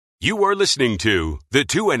You are listening to the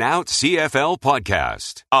Two and Out CFL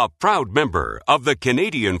podcast, a proud member of the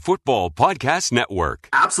Canadian Football Podcast Network.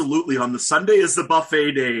 Absolutely. On the Sunday is the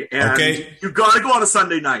buffet day, and you got to go on a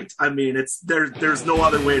Sunday night. I mean, there's no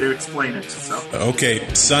other way to explain it. So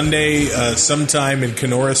Sunday, sometime in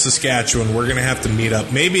Kenora, Saskatchewan, we're going to have to meet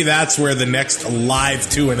up. Maybe that's where the next live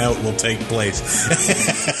Two and Out will take place.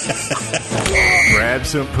 Grab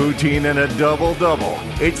some poutine and a double-double.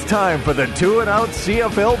 It's time for the Two and Out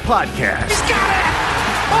CFL podcast. He's got it!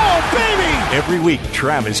 Oh, baby! Every week,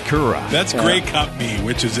 Travis Kura. That's Grey Cup me,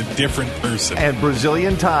 which is a different person. And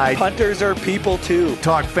Brazilian Tide. Punters are people, too.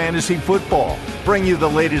 Talk fantasy football, bring you the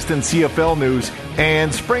latest in CFL news,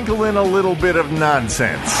 and sprinkle in a little bit of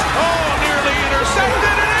nonsense. Oh, nearly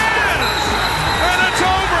intercepted! It is! And it's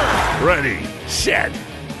over! Ready, set,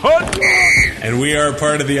 hunt! And we are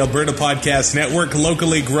part of the Alberta Podcast Network,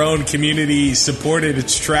 locally grown, community supported.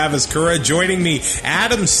 It's Travis Kura. Joining me,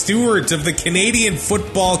 Adam Stewart of the Canadian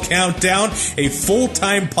Football Countdown, a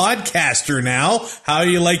full-time podcaster now. How are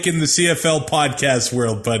you liking the CFL podcast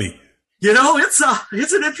world, buddy? You know, it's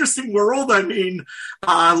an interesting world. I mean,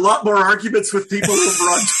 a lot more arguments with people over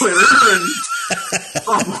on Twitter and a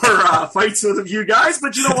lot more fights with you guys.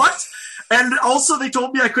 But you know what? And also, they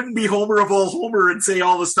told me I couldn't be Homer of all Homer and say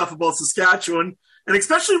all this stuff about Saskatchewan. And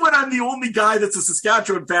especially when I'm the only guy that's a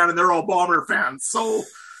Saskatchewan fan and they're all Bomber fans. So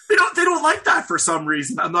they don't like that for some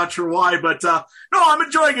reason. I'm not sure why. But no, I'm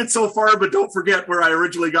enjoying it so far. But don't forget where I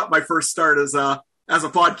originally got my first start as a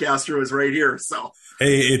podcaster was right here. So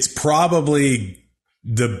hey, it's probably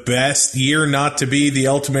the best year not to be the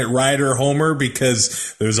ultimate rider Homer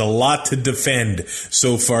because there's a lot to defend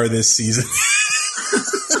so far this season.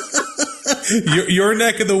 Your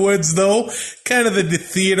neck of the woods, though, kind of the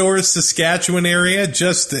Theodore, Saskatchewan area.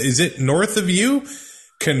 Just is it north of you,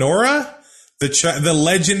 Kenora, the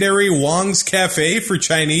legendary Wong's Cafe for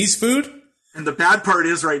Chinese food? And the bad part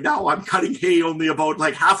is, right now I'm cutting hay only about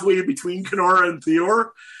like halfway in between Kenora and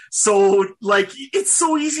Theodore. So like it's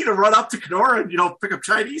so easy to run up to Kenora and pick up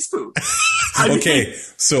Chinese food.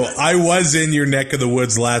 So I was in your neck of the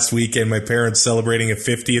woods last weekend. My parents celebrating a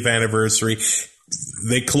 50th anniversary.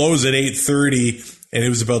 They close at 8:30, and it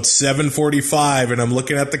was about 7:45, and I'm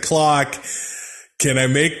looking at the clock. Can I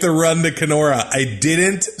make the run to Kenora? I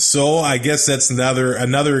didn't, so I guess that's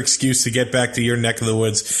another excuse to get back to your neck of the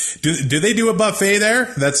woods. Do they do a buffet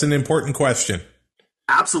there? That's an important question.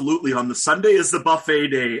 Absolutely. On the Sunday is the buffet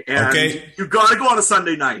day, and you got to go on a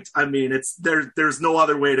Sunday night. I mean, there's no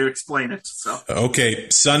other way to explain it. So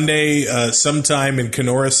Sunday, sometime in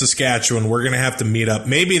Kenora, Saskatchewan, we're going to have to meet up.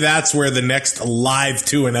 Maybe that's where the next live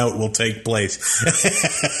Two and Out will take place.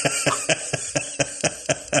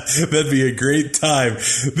 That'd be a great time.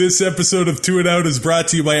 This episode of Two and Out is brought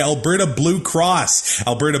to you by Alberta Blue Cross.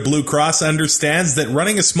 Alberta Blue Cross understands that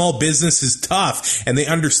running a small business is tough, and they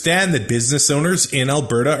understand that business owners in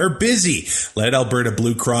Alberta are busy. Let Alberta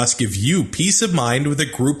Blue Cross give you peace of mind with a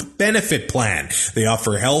group benefit plan. They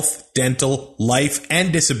offer health, dental, life,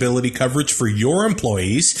 and disability coverage for your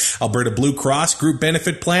employees. Alberta Blue Cross group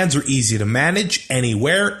benefit plans are easy to manage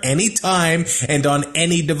anywhere, anytime, and on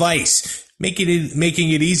any device.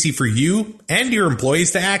 Making it easy for you and your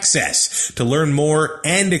employees to access. To learn more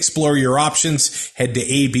and explore your options, head to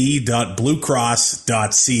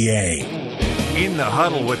ab.bluecross.ca. In the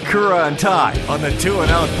Huddle with Kura and Ty on the Two and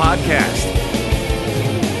Out podcast.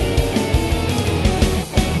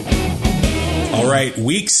 All right,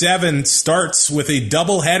 Week 7 starts with a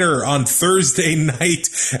doubleheader on Thursday night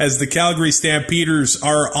as the Calgary Stampeders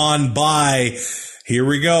are on bye. Here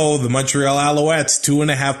we go. The Montreal Alouettes,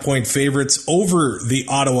 2.5-point favorites over the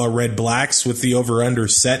Ottawa Red Blacks with the over-under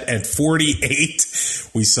set at 48.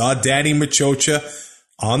 We saw Danny Machocha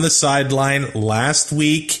on the sideline last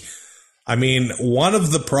week. I mean, one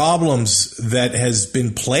of the problems that has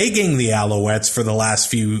been plaguing the Alouettes for the last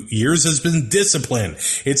few years has been discipline.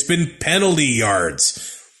 It's been penalty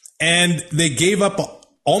yards. And they gave up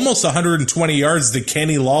almost 120 yards to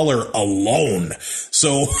Kenny Lawler alone.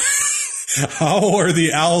 So how are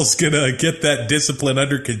the Owls going to get that discipline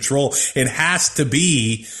under control? It has to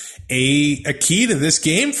be a key to this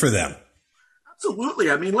game for them. Absolutely.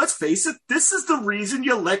 I mean, let's face it. This is the reason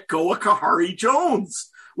you let go of Kahari Jones.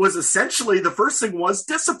 Was essentially the first thing was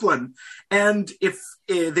discipline. And if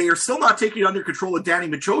they are still not taking under control of Danny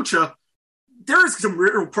Machocha, there's some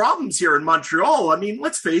real problems here in Montreal. I mean,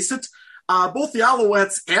 let's face it. Both the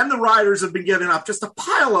Alouettes and the Riders have been giving up just a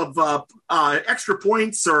pile of extra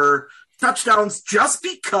points or touchdowns just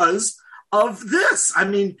because of this. I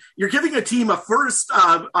mean, you're giving a team a full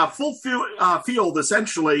field,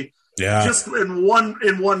 essentially, just in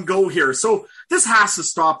one go here. So this has to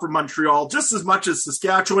stop for Montreal just as much as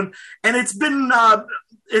Saskatchewan. And it's been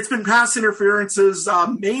pass interferences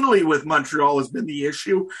mainly with Montreal has been the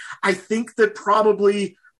issue. I think that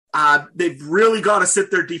probably they've really got to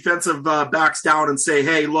sit their defensive backs down and say,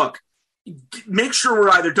 hey, look, make sure we're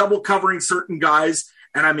either double covering certain guys.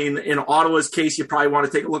 And I mean, in Ottawa's case, you probably want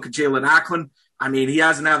to take a look at Jalen Acklin. I mean, he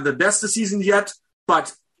hasn't had the best of seasons yet,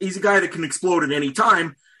 but he's a guy that can explode at any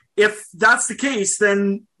time. If that's the case,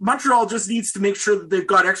 then Montreal just needs to make sure that they've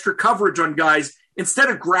got extra coverage on guys instead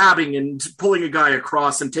of grabbing and pulling a guy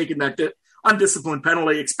across and taking that undisciplined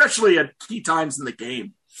penalty, especially at key times in the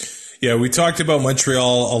game. Yeah, we talked about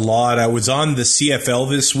Montreal a lot. I was on the CFL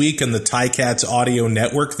this week and the Ticats audio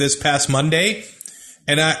network this past Monday,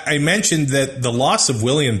 and I mentioned that the loss of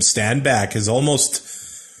William Stanback has almost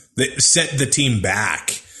set the team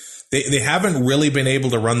back. They haven't really been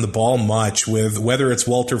able to run the ball much with whether it's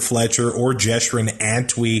Walter Fletcher or Jeshrin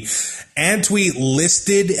Antwi. Antwi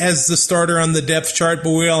listed as the starter on the depth chart,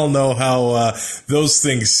 but we all know how those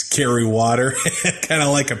things carry water, kind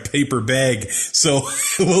of like a paper bag. So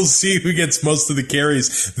we'll see who gets most of the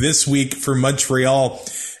carries this week for Montreal.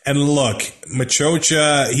 And look,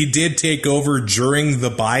 Machocha, he did take over during the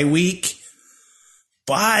bye week,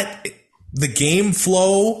 but the game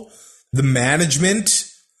flow, the management,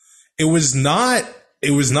 it was not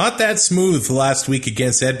that smooth last week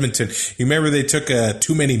against Edmonton. You remember they took a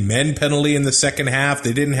too many men penalty in the second half.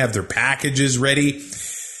 They didn't have their packages ready.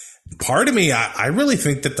 Part of me, I really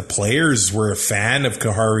think that the players were a fan of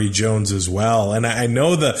Kahari Jones as well. And I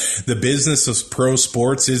know the business of pro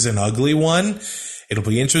sports is an ugly one. It'll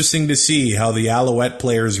be interesting to see how the Alouette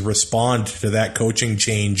players respond to that coaching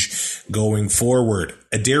change going forward.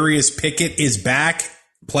 Adarius Pickett is back,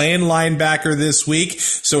 playing linebacker this week.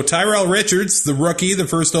 So Tyrell Richards, the rookie, the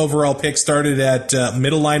first overall pick, started at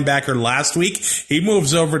middle linebacker last week. He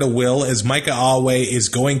moves over to Will as Micah Awe is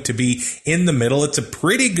going to be in the middle. It's a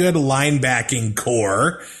pretty good linebacking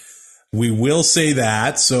core. We will say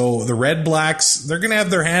that. So the Red Blacks, they're going to have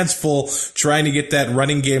their hands full trying to get that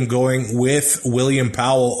running game going with William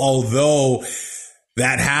Powell, although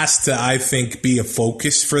that has to, I think, be a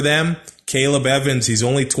focus for them. Caleb Evans, he's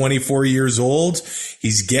only 24 years old.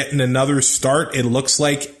 He's getting another start, it looks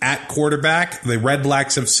like, at quarterback. The Red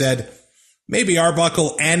Blacks have said maybe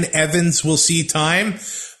Arbuckle and Evans will see time,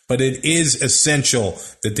 but it is essential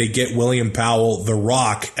that they get William Powell, the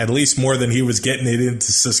Rock, at least more than he was getting it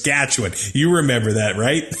into Saskatchewan. You remember that,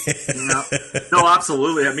 right? No,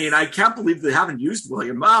 absolutely. I mean, I can't believe they haven't used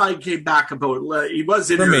William. Well, he came back he was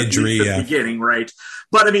injured at the beginning, right?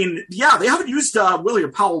 But I mean, yeah, they haven't used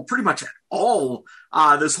William Powell pretty much at all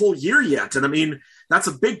this whole year yet. And I mean, that's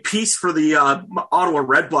a big piece for the Ottawa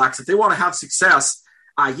Red Blacks. If they want to have success,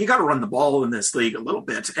 you got to run the ball in this league a little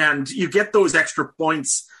bit. And you get those extra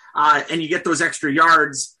points and you get those extra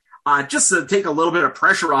yards just to take a little bit of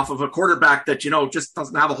pressure off of a quarterback that, just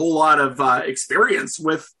doesn't have a whole lot of experience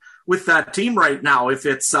with that team right now. If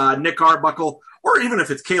it's Nick Arbuckle or even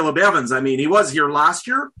if it's Caleb Evans. I mean, he was here last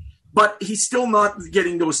year, but he's still not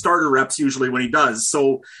getting those starter reps usually when he does.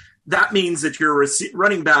 So that means that your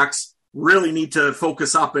running backs really need to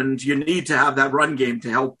focus up and you need to have that run game to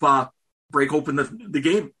help break open the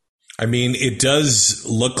game. I mean, it does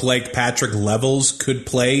look like Patrick Levels could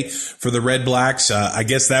play for the Red Blacks. I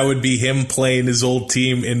guess that would be him playing his old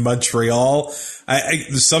team in Montreal.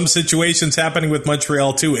 There's some situations happening with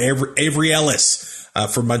Montreal too. Avery Ellis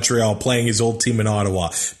for Montreal playing his old team in Ottawa.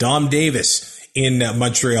 Dom Davis in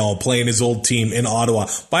Montreal playing his old team in Ottawa.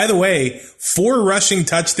 By the way, 4 rushing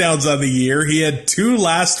touchdowns on the year. He had 2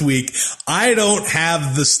 last week. I don't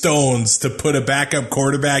have the stones to put a backup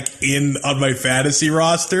quarterback on my fantasy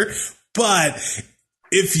roster, but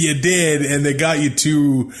if you did and they got you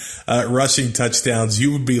 2 rushing touchdowns,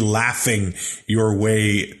 you would be laughing your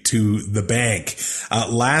way to the bank.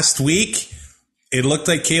 Last week, it looked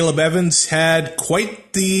like Caleb Evans had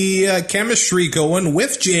quite the chemistry going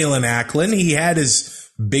with Jalen Acklin. He had his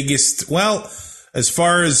biggest, as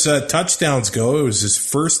far as touchdowns go, it was his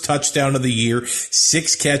first touchdown of the year,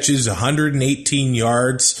 6 catches, 118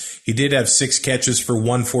 yards. He did have 6 catches for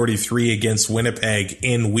 143 against Winnipeg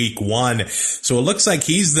in week 1. So it looks like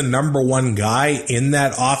he's the number 1 guy in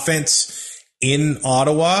that offense in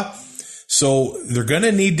Ottawa. So they're going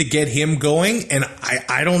to need to get him going. And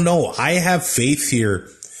I don't know. I have faith here.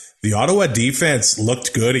 The Ottawa defense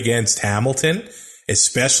looked good against Hamilton,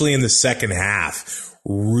 especially in the second half.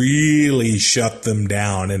 Really shut them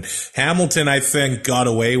down. And Hamilton, I think, got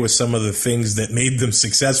away with some of the things that made them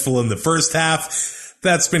successful in the first half.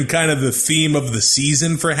 That's been kind of the theme of the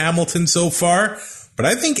season for Hamilton so far. But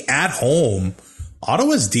I think at home,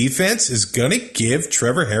 Ottawa's defense is going to give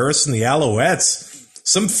Trevor Harris and the Alouettes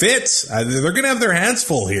some fits. They're going to have their hands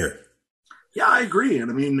full here. Yeah, I agree.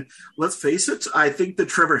 And I mean, let's face it, I think that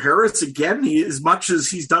Trevor Harris, again, as much as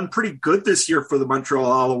he's done pretty good this year for the Montreal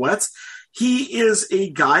Alouettes, he is a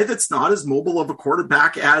guy that's not as mobile of a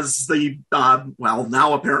quarterback as the,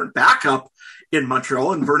 now apparent backup in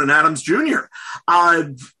Montreal and Vernon Adams Jr.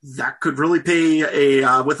 That could really pay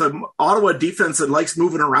with an Ottawa defense that likes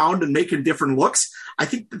moving around and making different looks. I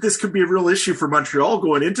think that this could be a real issue for Montreal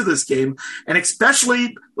going into this game. And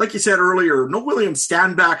especially, like you said earlier, no William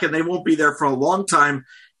Stanback, and they won't be there for a long time.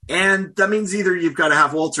 And that means either you've got to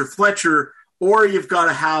have Walter Fletcher or you've got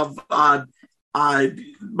to have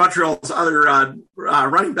Montreal's other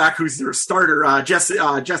running back, who's their starter, Justin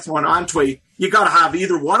Antwi. You got to have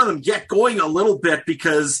either one of them get going a little bit,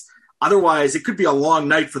 because otherwise it could be a long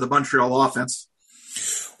night for the Montreal offense.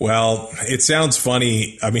 Well, it sounds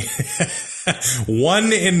funny. I mean,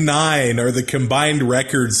 1-9 are the combined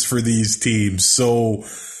records for these teams. So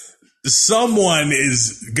someone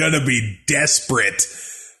is going to be desperate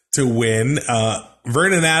to win.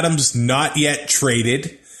 Vernon Adams not yet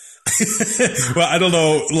traded. Well, I don't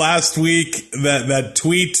know. Last week, that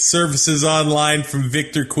tweet surfaces online from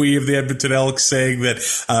Victor Cui of the Edmonton Elks saying that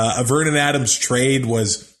a Vernon Adams trade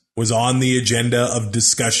was on the agenda of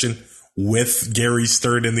discussion with Gary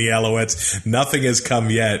Stern and the Alouettes. Nothing has come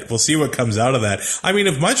yet. We'll see what comes out of that. I mean,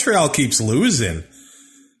 if Montreal keeps losing,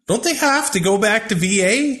 don't they have to go back to VA?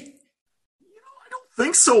 I don't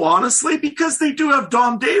think so, honestly, because they do have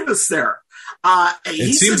Dom Davis there.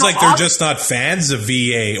 It seems like they're just not fans of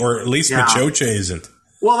VA, or at least Machocha isn't.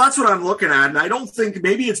 Well, that's what I'm looking at, and I don't think,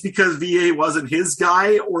 maybe it's because VA wasn't his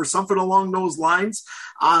guy or something along those lines.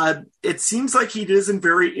 It seems like he isn't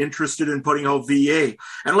very interested in putting out VA.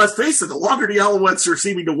 And let's face it, the longer the Alouettes are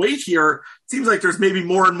seeming to wait here, it seems like there's maybe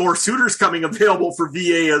more and more suitors coming available for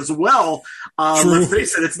VA as well. Let's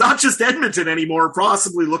face it, it's not just Edmonton anymore,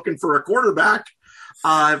 possibly looking for a quarterback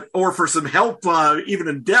or for some help, even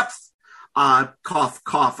in depth. Cough,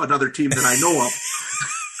 cough, another team that I know of.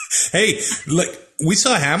 Hey, look, we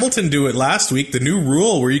saw Hamilton do it last week, the new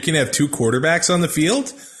rule where you can have two quarterbacks on the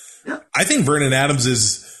field. Yeah. I think Vernon Adams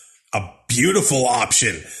is a beautiful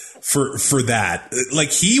option for that.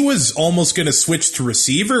 Like, he was almost going to switch to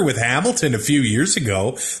receiver with Hamilton a few years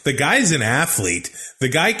ago. The guy's an athlete. The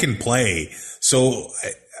guy can play. So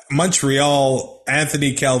Montreal,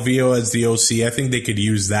 Anthony Calvillo as the OC, I think they could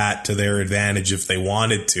use that to their advantage if they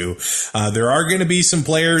wanted to. There are going to be some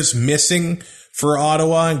players missing for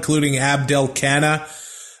Ottawa, including Abdel Kana.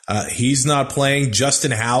 He's not playing.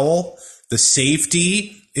 Justin Howell, the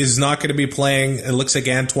safety, is not going to be playing. It looks like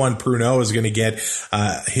Antoine Pruneau is going to get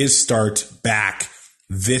his start back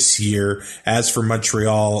this year. As for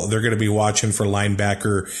Montreal, they're going to be watching for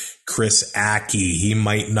linebacker Chris Aki. He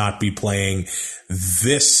might not be playing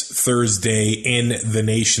this Thursday in the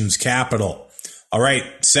nation's capital. All right,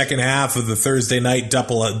 second half of the Thursday night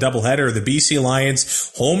doubleheader. The BC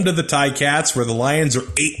Lions home to the Ticats, where the Lions are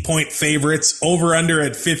 8-point favorites, over under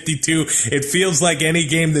at 52. It feels like any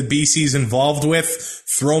game that BC's involved with,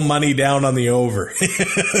 throw money down on the over.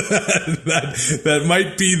 that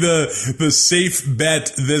might be the safe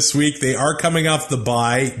bet this week. They are coming off the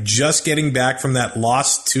bye, just getting back from that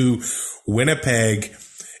loss to Winnipeg.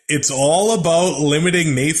 It's all about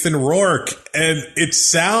limiting Nathan Rourke, and it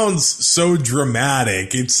sounds so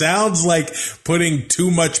dramatic. It sounds like putting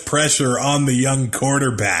too much pressure on the young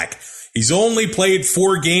quarterback. He's only played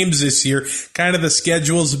 4 games this year. Kind of the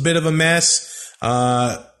schedule's a bit of a mess.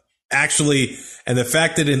 Actually, and the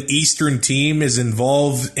fact that an Eastern team is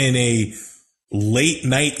involved in a late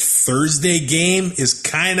night Thursday game is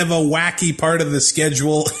kind of a wacky part of the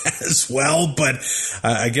schedule as well, but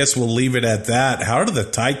I guess we'll leave it at that. How do the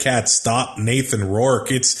Ticats stop Nathan Rourke?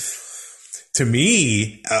 It's, to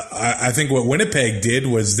me, I think what Winnipeg did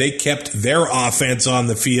was they kept their offense on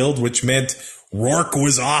the field, which meant Rourke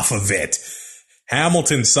was off of it.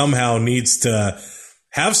 Hamilton somehow needs to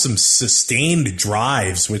have some sustained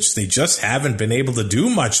drives, which they just haven't been able to do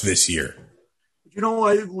much this year. You know,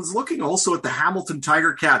 I was looking also at the Hamilton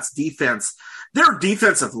Tiger Cats defense. Their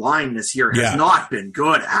defensive line this year has not been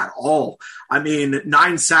good at all. I mean,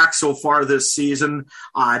 9 sacks so far this season.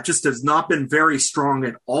 Just has not been very strong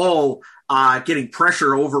at all, getting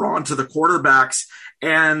pressure over onto the quarterbacks.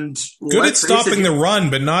 And good at stopping the run,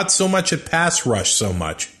 but not so much at pass rush so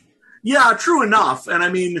much. Yeah, true enough. And I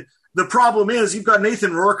mean, the problem is you've got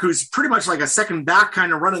Nathan Rourke, who's pretty much like a second back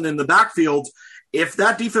kind of running in the backfield. If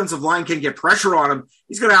that defensive line can get pressure on him,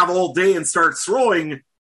 he's going to have all day and start throwing.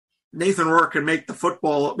 Nathan Rourke can make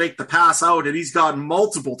the pass out, and he's got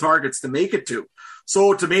multiple targets to make it to.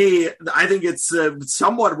 So to me, I think it's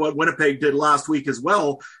somewhat what Winnipeg did last week as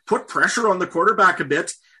well. Put pressure on the quarterback a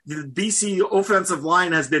bit. The BC offensive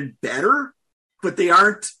line has been better, but they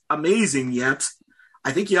aren't amazing yet.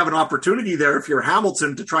 I think you have an opportunity there if you're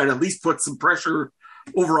Hamilton to try to at least put some pressure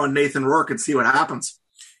over on Nathan Rourke and see what happens.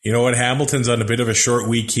 You know what? Hamilton's on a bit of a short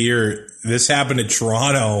week here. This happened in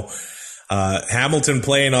Toronto. Hamilton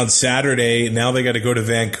playing on Saturday. Now they got to go to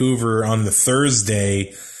Vancouver on the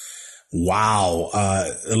Thursday. Wow.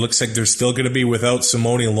 It looks like they're still going to be without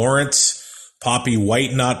Simone Lawrence. Poppy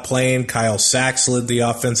White not playing. Kyle Saxlid, the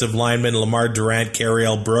offensive lineman. Lamar Durant,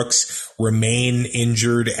 Cariel Brooks remain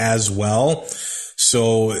injured as well.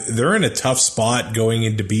 So they're in a tough spot going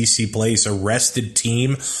into BC Place. A rested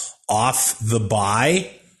team off the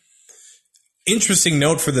bye. Interesting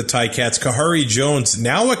note for the Ticats. Kahari Jones,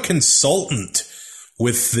 now a consultant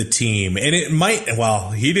with the team. And it might, well,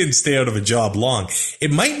 he didn't stay out of a job long.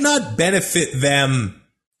 It might not benefit them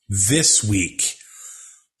this week.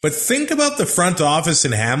 But think about the front office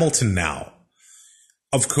in Hamilton now.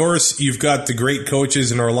 Of course, you've got the great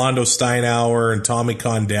coaches in Orlando Steinauer and Tommy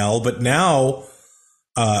Condell, but now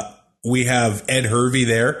we have Ed Hervey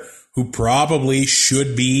there, who probably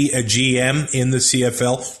should be a GM in the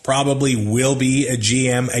CFL, probably will be a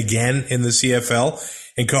GM again in the CFL.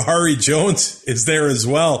 And Kahari Jones is there as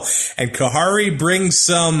well. And Kahari brings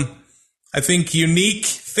some, I think, unique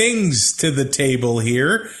things to the table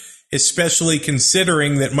here, especially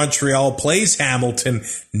considering that Montreal plays Hamilton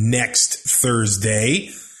next Thursday.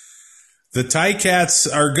 The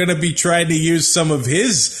Ticats are going to be trying to use some of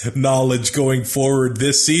his knowledge going forward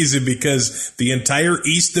this season because the entire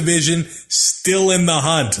East Division still in the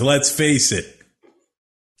hunt, let's face it.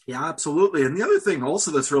 Yeah, absolutely. And the other thing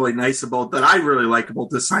also that's really nice about that I really like about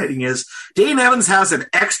this signing is Dane Evans has an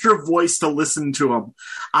extra voice to listen to him.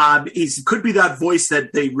 He could be that voice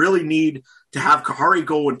that they really need to have Kahari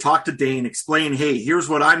go and talk to Dane, explain, hey, here's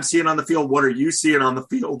what I'm seeing on the field. What are you seeing on the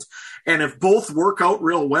field? And if both work out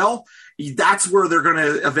real well, that's where they're going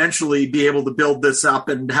to eventually be able to build this up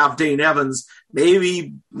and have Dane Evans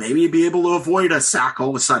maybe be able to avoid a sack all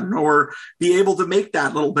of a sudden or be able to make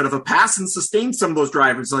that little bit of a pass and sustain some of those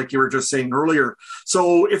drivers like you were just saying earlier.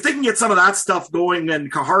 So if they can get some of that stuff going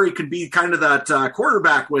and Kahari can be kind of that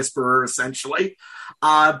quarterback whisperer essentially,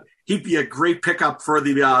 he'd be a great pickup for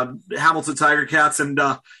the Hamilton Tiger Cats. And,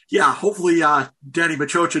 hopefully Danny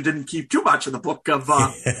Machocha didn't keep too much of the book of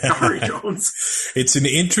Kahari Jones. It's an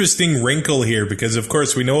interesting wrinkle here because, of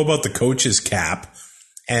course, we know about the coach's cap,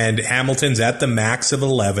 and Hamilton's at the max of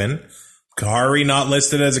 11. Kahari not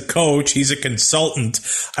listed as a coach. He's a consultant.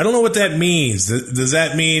 I don't know what that means. Does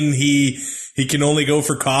that mean he can only go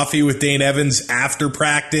for coffee with Dane Evans after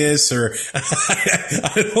practice, or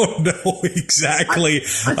I don't know exactly.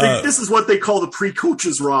 I think this is what they call the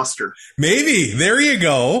pre-coaches roster. Maybe. There you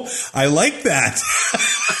go. I like that.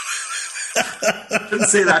 I didn't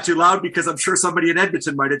say that too loud because I'm sure somebody in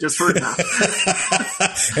Edmonton might have just heard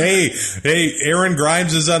that. Hey, Aaron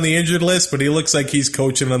Grimes is on the injured list, but he looks like he's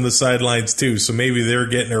coaching on the sidelines too. So maybe they're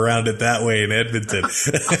getting around it that way in Edmonton.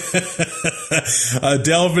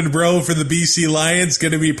 Delvin Breaux for the BC Lions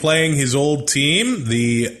going to be playing his old team,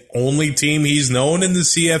 the only team he's known in the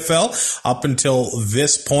CFL up until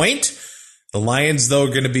this point. The Lions, though, are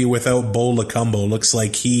going to be without Bo Lacumbo. Looks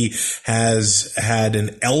like he has had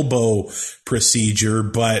an elbow procedure.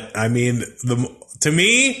 But, I mean, to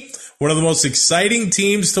me, one of the most exciting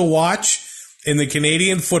teams to watch in the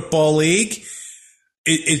Canadian Football League,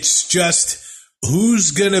 it's just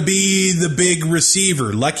who's going to be the big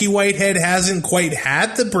receiver. Lucky Whitehead hasn't quite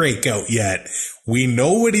had the breakout yet. We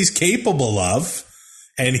know what he's capable of.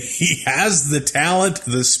 And he has the talent,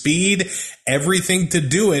 the speed, everything to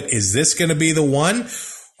do it. Is this going to be the one?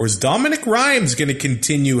 Or is Dominic Rhymes going to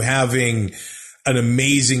continue having an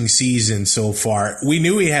amazing season so far? We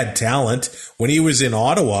knew he had talent. When he was in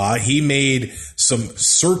Ottawa, he made some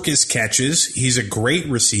circus catches. He's a great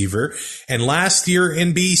receiver. And last year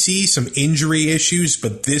in BC, some injury issues.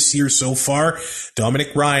 But this year so far,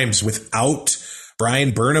 Dominic Rhymes without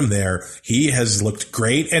Brian Burnham there, he has looked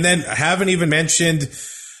great. And then I haven't even mentioned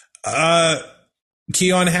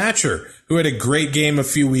Keon Hatcher, who had a great game a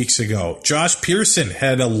few weeks ago. Josh Pearson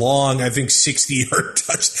had a long, I think, 60-yard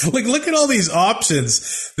touch. Look at all these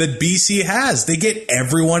options that BC has. They get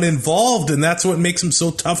everyone involved, and that's what makes them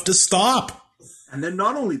so tough to stop. And then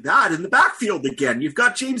not only that, in the backfield again, you've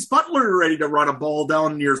got James Butler ready to run a ball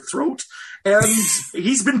down your throat. And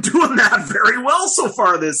he's been doing that very well so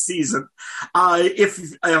far this season. If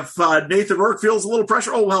Nathan Rourke feels a little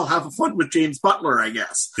pressure, have fun with James Butler, I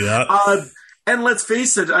guess. Yeah. And let's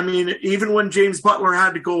face it, I mean, even when James Butler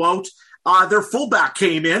had to go out, their fullback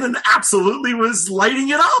came in and absolutely was lighting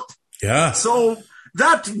it up. Yeah. So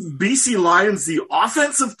that BC Lions, the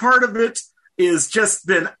offensive part of it, is just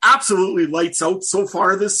been absolutely lights out so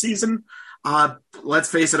far this season. Let's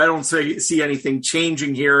face it, I don't see anything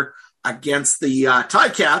changing here against the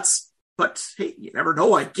Ticats, but hey, you never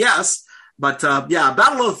know, I guess. But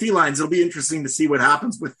Battle of the Felines, it'll be interesting to see what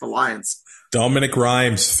happens with the Lions. Dominic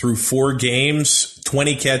Rhymes through 4 games,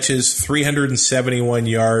 20 catches, 371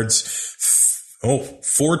 yards,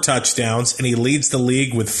 4 touchdowns, and he leads the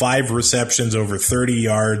league with 5 receptions over 30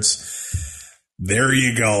 yards. There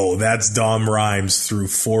you go. That's Dom Rhymes through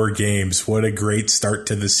 4 games. What a great start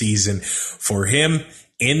to the season for him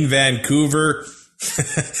in Vancouver.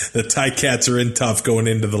 The Ticats are in tough going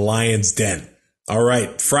into the Lions' den. All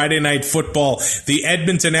right, Friday Night Football. The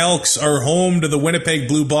Edmonton Elks are home to the Winnipeg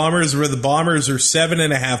Blue Bombers, where the Bombers are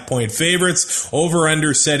 7.5-point favorites.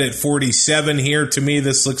 Over-under set at 47 here. To me,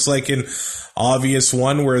 this looks like an obvious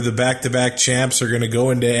one where the back-to-back champs are going to go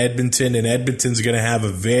into Edmonton, and Edmonton's going to have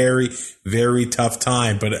a very, very tough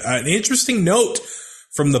time. But an interesting note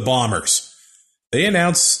from the Bombers. They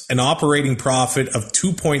announced an operating profit of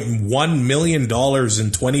 $2.1 million in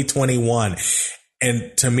 2021.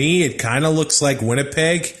 And to me, it kind of looks like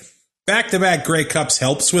Winnipeg, back-to-back Grey Cups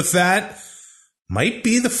helps with that, might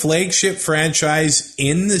be the flagship franchise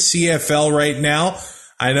in the CFL right now.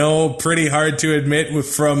 I know, pretty hard to admit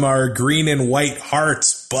from our green and white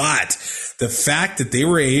hearts, but the fact that they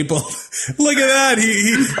were able, look at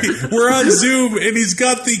that, we're on Zoom, and he's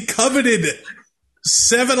got the coveted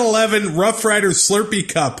 7-Eleven Rough Rider Slurpee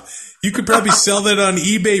Cup. You could probably sell that on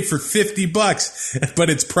eBay for $50, but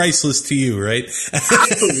it's priceless to you, right?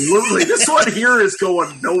 Absolutely. This one here is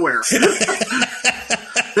going nowhere.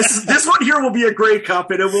 This one here will be a Grey Cup,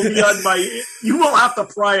 and it will be on my. You will have to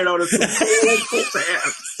pry it out of some cold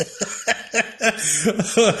hands.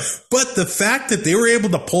 But the fact that they were able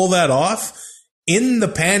to pull that off in the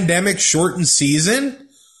pandemic shortened season,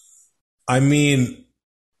 I mean,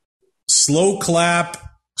 slow clap.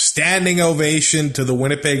 Standing ovation to the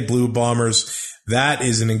Winnipeg Blue Bombers. That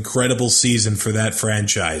is an incredible season for that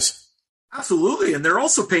franchise. Absolutely. And they're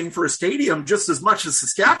also paying for a stadium just as much as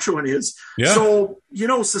Saskatchewan is. Yeah. So,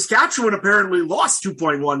 Saskatchewan apparently lost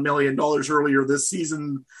 $2.1 million earlier this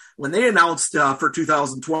season when they announced for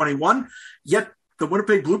 2021. Yet the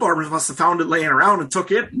Winnipeg Blue Bombers must have found it laying around and took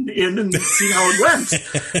it in and seen how it went.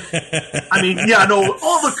 I mean,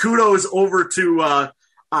 all the kudos over to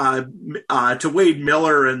Wade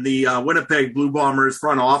Miller and the Winnipeg Blue Bombers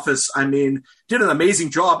front office. I mean, did an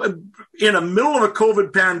amazing job in the middle of a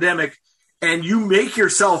COVID pandemic, and you make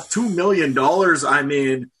yourself $2 million. I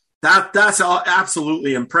mean, that's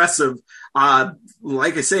absolutely impressive.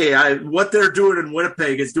 Like I say, what they're doing in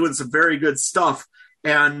Winnipeg is doing some very good stuff,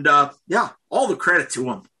 and all the credit to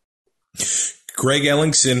them. Greg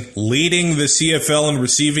Ellingson leading the CFL in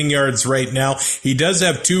receiving yards right now. He does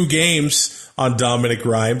have 2 games on Dominic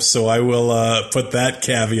Rhymes, so I will put that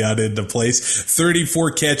caveat into place.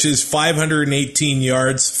 34 catches, 518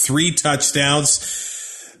 yards, 3 touchdowns.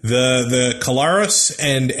 The Collaros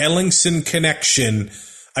and Ellingson connection,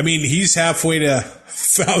 I mean, he's halfway to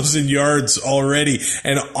 1,000 yards already.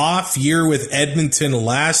 An off year with Edmonton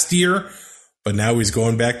last year, but now he's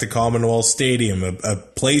going back to Commonwealth Stadium, a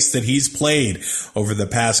place that he's played over the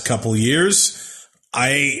past couple years.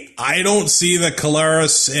 I don't see the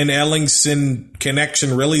Collaros and Ellingson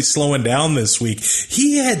connection really slowing down this week.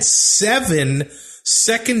 He had 7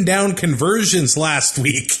 second down conversions last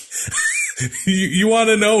week. You want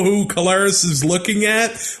to know who Collaros is looking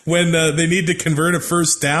at when they need to convert a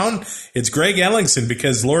first down? It's Greg Ellingson,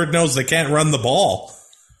 because Lord knows they can't run the ball.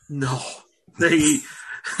 No,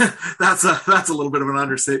 that's a little bit of an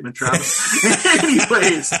understatement, Travis.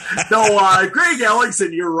 Anyways, Greg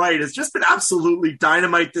Ellingson, you're right. It's just been absolutely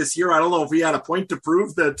dynamite this year. I don't know if he had a point to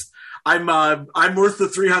prove that I'm worth the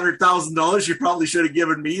 $300,000 you probably should have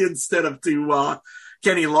given me instead of to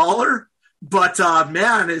Kenny Lawler. But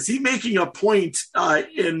man, is he making a point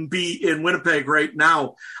in Winnipeg right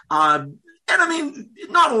now? And I mean,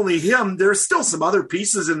 not only him, there's still some other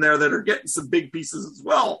pieces in there that are getting some big pieces as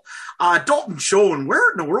well. Dalton Schoen,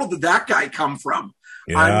 where in the world did that guy come from?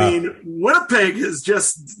 Yeah. I mean, Winnipeg is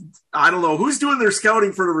just, I don't know who's doing their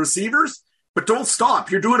scouting for the receivers, but don't stop.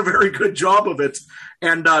 You're doing a very good job of it.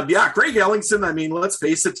 And Greg Ellingson, I mean, let's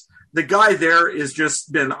face it, the guy there has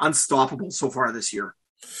just been unstoppable so far this year.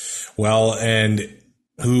 Well, and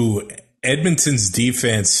Edmonton's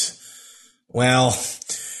defense, well,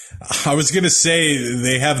 I was going to say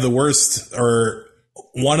they have the worst or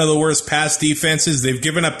one of the worst pass defenses. They've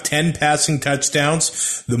given up 10 passing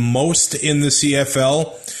touchdowns, the most in the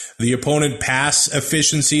CFL. The opponent pass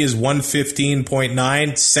efficiency is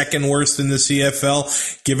 115.9, second worst in the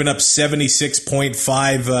CFL, giving up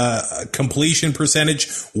 76.5 completion percentage,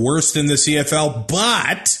 worst in the CFL,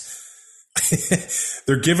 but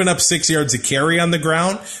they're giving up 6 yards a carry on the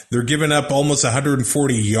ground. They're giving up almost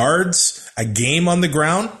 140 yards a game on the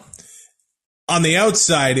ground. On the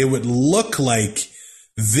outside, it would look like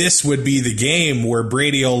this would be the game where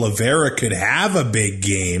Brady Oliveira could have a big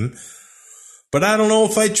game. But I don't know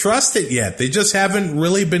if I trust it yet. They just haven't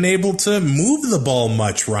really been able to move the ball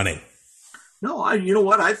much running. No, you know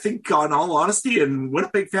what? I think, on all honesty, and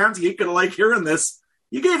Winnipeg fans, you ain't going to like hearing this.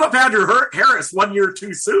 You gave up Andrew Harris 1 year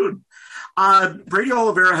too soon. Brady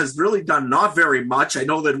Oliveira has really done not very much. I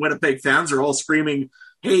know that Winnipeg fans are all screaming,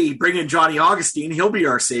 hey, bring in Johnny Augustine. He'll be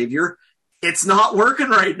our savior. It's not working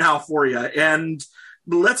right now for you. And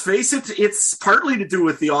let's face it, it's partly to do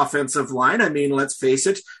with the offensive line. I mean, let's face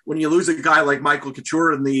it, when you lose a guy like Michael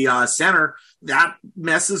Couture in the center, that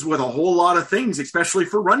messes with a whole lot of things, especially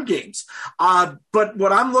for run games. But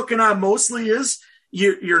what I'm looking at mostly is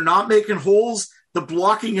you're not making holes. The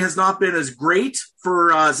blocking has not been as great for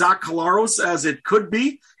Zach Collaros as it could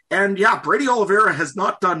be. And yeah, Brady Oliveira has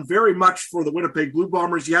not done very much for the Winnipeg Blue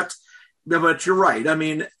Bombers yet. But you're right. I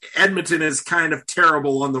mean, Edmonton is kind of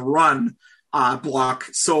terrible on the run block.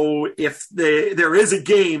 So if there is a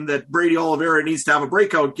game that Brady Oliveira needs to have a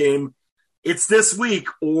breakout game, it's this week.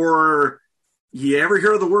 Or you ever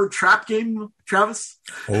hear the word trap game, Travis?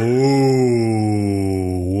 Oh,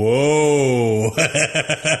 whoa.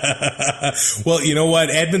 Well, you know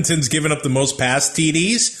what? Edmonton's given up the most pass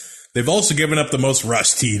TDs. They've also given up the most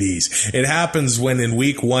rush TDs. It happens when in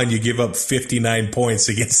week 1 you give up 59 points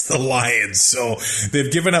against the Lions. So they've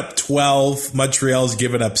given up 12. Montreal's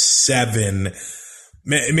given up 7.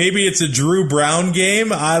 Maybe it's a Drew Brown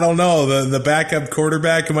game. I don't know. The backup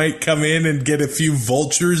quarterback might come in and get a few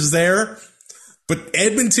vultures there. But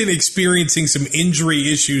Edmonton experiencing some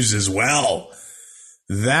injury issues as well.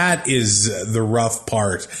 That is the rough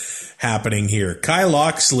part happening here. Kyle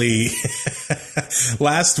Oxley,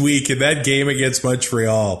 last week in that game against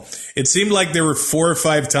Montreal, it seemed like there were 4 or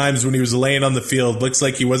 5 times when he was laying on the field. Looks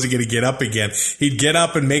like he wasn't going to get up again. He'd get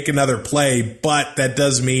up and make another play, but that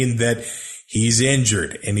does mean that he's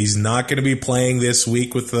injured, and he's not going to be playing this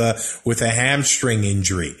week with a hamstring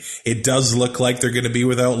injury. It does look like they're going to be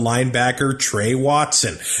without linebacker Trey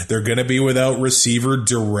Watson. They're going to be without receiver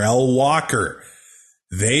Darrell Walker.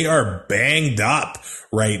 They are banged up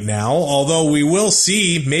right now, although we will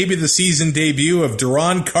see maybe the season debut of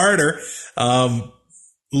Duron Carter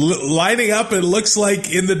lining up, it looks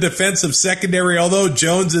like, in the defensive secondary, although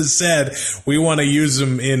Jones has said we want to use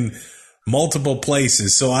him in multiple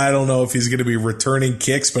places. So I don't know if he's going to be returning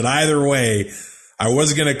kicks, but either way, I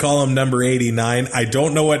was going to call him number 89. I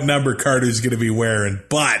don't know what number Carter's going to be wearing,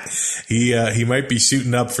 but he might be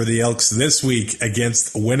shooting up for the Elks this week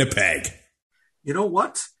against Winnipeg. You know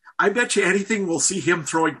what? I bet you anything we'll see him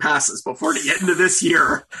throwing passes before the end of this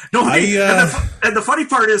year. No, and the funny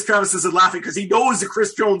part is Travis isn't laughing because he knows that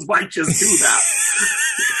Chris Jones might just do that.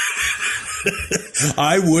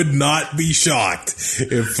 I would not be shocked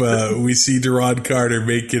if we see Duron Carter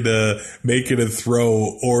making a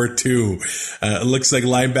throw or two. It looks like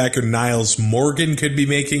linebacker Niles Morgan could be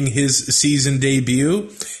making his season debut.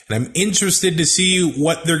 And I'm interested to see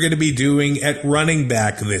what they're going to be doing at running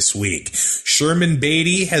back this week. Sherman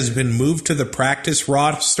Beatty has been moved to the practice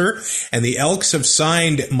roster, and the Elks have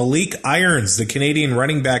signed Malik Irons, the Canadian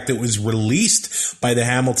running back that was released by the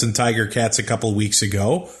Hamilton Tiger Cats a couple weeks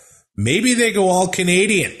ago. Maybe they go all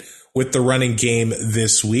Canadian with the running game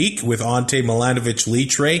this week with Ante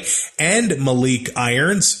Milanovic-Litre and Malik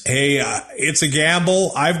Irons. Hey, it's a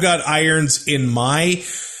gamble. I've got Irons in my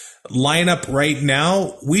lineup right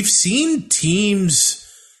now. We've seen teams,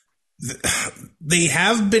 they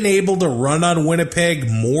have been able to run on Winnipeg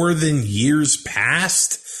more than years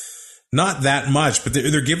past. Not that much, but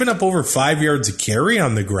they're giving up over 5 yards a carry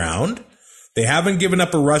on the ground. They haven't given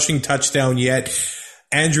up a rushing touchdown yet.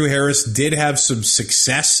 Andrew Harris did have some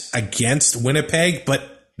success against Winnipeg, but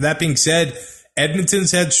that being said,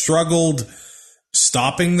 Edmonton's had struggled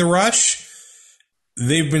stopping the rush.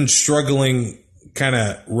 They've been struggling kind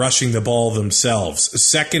of rushing the ball themselves.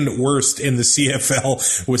 Second worst in the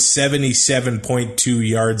CFL with 77.2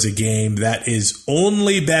 yards a game. That is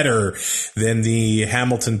only better than the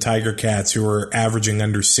Hamilton Tiger Cats, who are averaging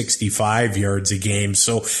under 65 yards a game.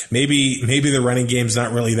 So maybe the running game's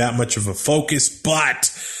not really that much of a focus,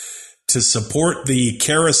 but to support the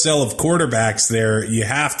carousel of quarterbacks there, you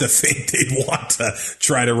have to think they'd want to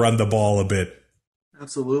try to run the ball a bit.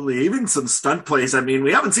 Absolutely. Even some stunt plays. I mean,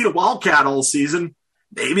 we haven't seen a Wildcat all season.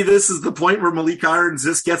 maybe this is the point where Malik Irons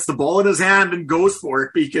just gets the ball in his hand and goes for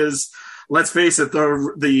it, because let's face it,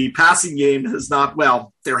 the passing game has not,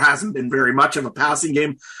 well, there hasn't been very much of a passing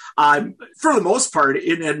game for the most part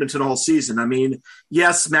in Edmonton all season. I mean,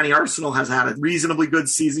 yes, Manny Arsenal has had a reasonably good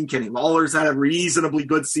season. Kenny Lawler's had a reasonably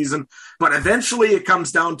good season, but eventually it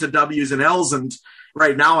comes down to W's and L's. And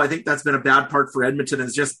right now, I think that's been a bad part for Edmonton,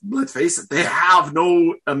 is just, let's face it, they have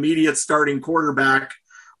no immediate starting quarterback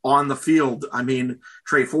on the field. I mean,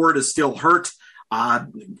 Trey Ford is still hurt.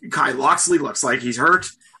 Kai Loxley looks like he's hurt.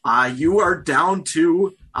 You are down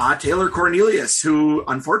to Taylor Cornelius, who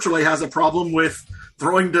unfortunately has a problem with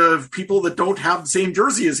throwing to people that don't have the same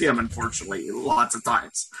jersey as him, unfortunately, lots of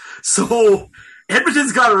times. So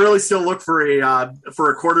Edmonton's got to really still look for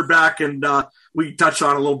a quarterback, and we touched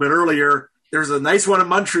on a little bit earlier. There's a nice one in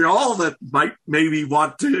Montreal that might maybe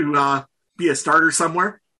want to be a starter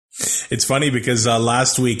somewhere. It's funny because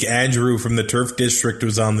last week Andrew from the Turf District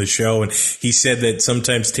was on the show, and he said that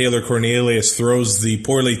sometimes Taylor Cornelius throws the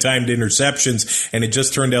poorly timed interceptions, and it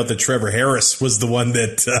just turned out that Trevor Harris was the one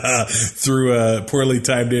that threw a poorly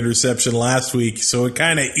timed interception last week. So it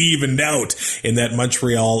kind of evened out in that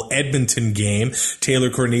Montreal-Edmonton game. Taylor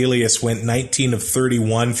Cornelius went 19 of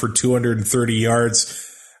 31 for 230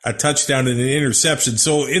 yards, a touchdown and an interception.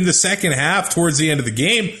 So in the second half, towards the end of the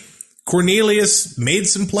game, Cornelius made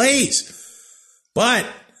some plays, but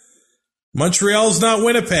Montreal's not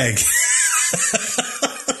Winnipeg.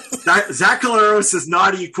 Zach Collaros is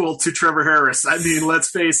not equal to Trevor Harris. I mean, let's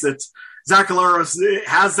face it. Zach Collaros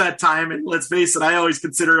has that time, and let's face it, I always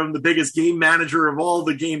consider him the biggest game manager of all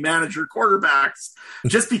the game manager quarterbacks,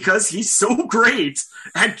 just because he's so great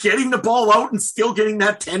at getting the ball out and still getting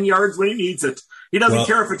that 10 yards when he needs it. He doesn't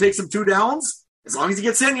care if it takes him 2 downs. As long as he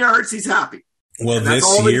gets 10 yards, he's happy. Well,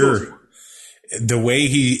 this year, the way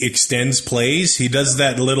he extends plays, he does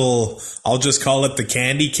that little, I'll just call it the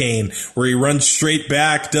candy cane, where he runs straight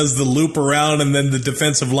back, does the loop around, and then the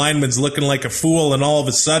defensive lineman's looking like a fool, and all of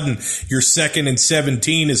a sudden, your 2nd and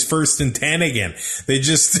 17 is 1st and 10 again. They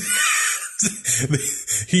just...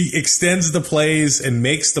 he extends the plays and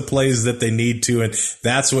makes the plays that they need to, and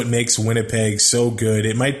that's what makes Winnipeg so good.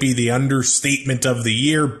 It might be the understatement of the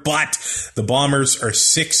year, but the Bombers are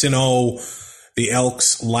 6-0. The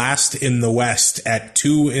Elks last in the West at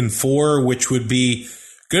 2-4, which would be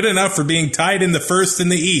good enough for being tied in the first in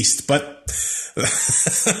the East, but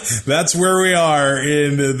that's where we are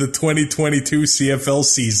in the 2022 CFL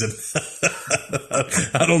season.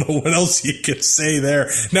 I don't know what else you could say there.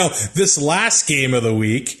 Now, this last game of the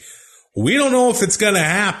week, we don't know if it's going to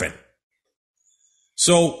happen.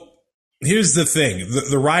 So here's the thing.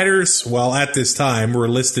 The Riders, well, at this time, were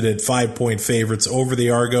listed at 5-point favorites over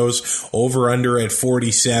the Argos, over under at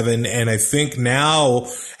 47. And I think now,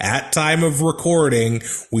 at time of recording,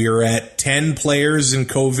 we are at 10 players in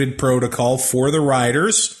COVID protocol for the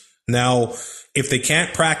Riders. Now, if they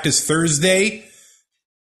can't practice Thursday,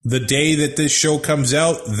 the day that this show comes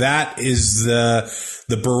out, that is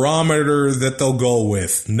the barometer that they'll go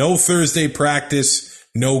with. No Thursday practice,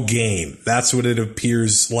 no game. That's what it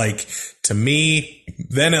appears like to me.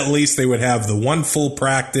 Then at least they would have the one full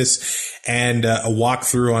practice and a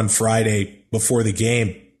walkthrough on Friday before the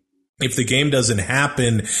game. If the game doesn't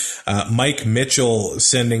happen, Mike Mitchell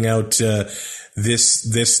sending out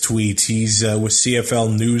this tweet. He's with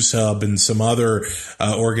CFL News Hub and some other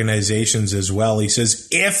organizations as well. He says,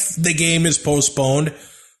 if the game is postponed,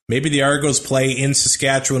 maybe the Argos play in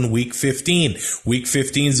Saskatchewan week 15. Week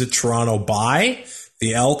 15 is a Toronto bye.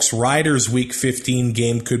 The Elks Riders week 15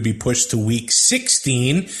 game could be pushed to week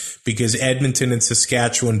 16 because Edmonton and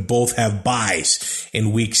Saskatchewan both have byes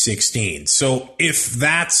in week 16. So if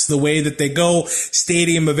that's the way that they go,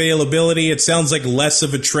 stadium availability, it sounds like less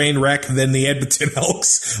of a train wreck than the Edmonton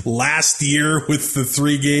Elks last year with the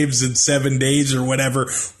 3 games in 7 days or whatever.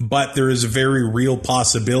 But there is a very real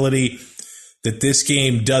possibility that this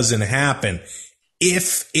game doesn't happen.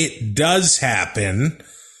 If it does happen,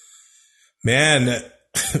 man,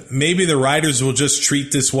 maybe the Riders will just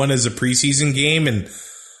treat this one as a preseason game and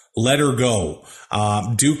let her go.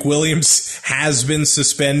 Duke Williams has been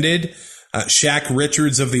suspended. Shaq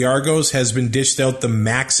Richards of the Argos has been dished out the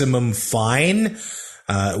maximum fine.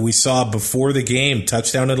 We saw before the game,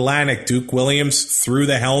 touchdown Atlantic, Duke Williams threw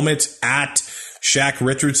the helmet at Shaq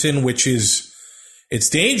Richardson, which is, it's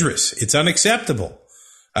dangerous. It's unacceptable.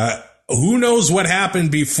 Who knows what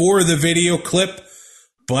happened before the video clip,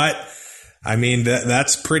 but I mean,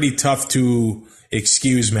 that's pretty tough to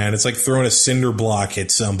excuse, man. It's like throwing a cinder block at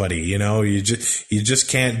somebody, you know, you just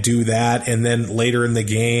can't do that. And then later in the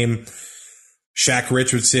game, Shaq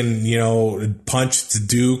Richardson, punched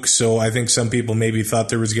Duke, so I think some people maybe thought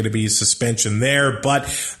there was going to be a suspension there,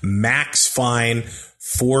 but max fine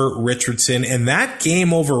for Richardson. And that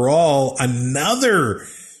game overall, another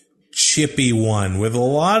chippy one with a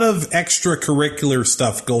lot of extracurricular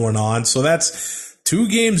stuff going on. So that's 2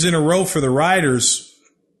 games in a row for the Riders.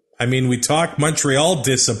 I mean, we talk Montreal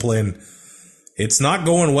discipline. It's not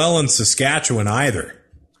going well in Saskatchewan either.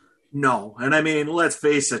 No, and I mean, let's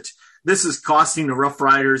face it. This is costing the Rough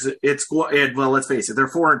Riders. Let's face it, they're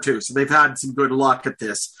 4-2, so they've had some good luck at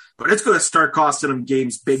this. But it's going to start costing them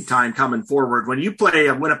games big time coming forward. When you play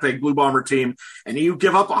a Winnipeg Blue Bomber team and you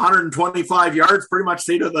give up 125 yards, pretty much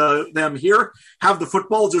say to them, here, have the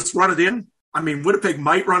football, just run it in. I mean, Winnipeg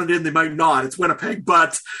might run it in, they might not. It's Winnipeg,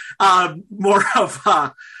 but more of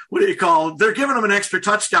they're giving them an extra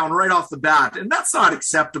touchdown right off the bat, and that's not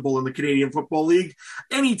acceptable in the Canadian Football League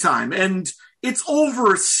anytime. And it's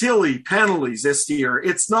over silly penalties this year.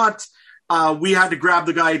 It's not we had to grab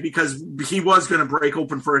the guy because he was going to break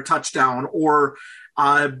open for a touchdown, or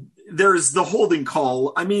there's the holding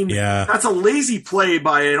call. I mean, That's a lazy play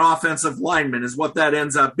by an offensive lineman is what that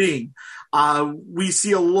ends up being. We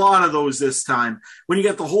see a lot of those this time. When you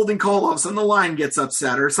get the holding call, all of a sudden the line gets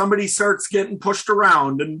upset or somebody starts getting pushed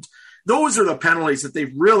around. And those are the penalties that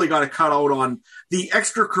they've really got to cut out on. The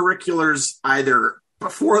extracurriculars, either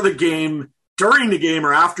before the game, during the game,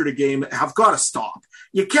 or after the game, have got to stop.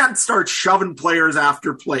 You can't start shoving players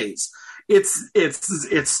after plays. It's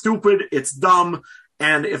stupid. It's dumb.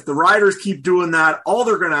 And if the Riders keep doing that, all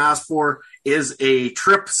they're going to ask for is a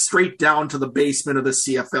trip straight down to the basement of the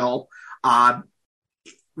CFL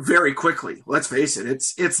very quickly. Let's face it.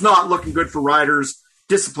 It's not looking good for Riders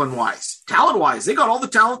discipline-wise. Talent-wise, they got all the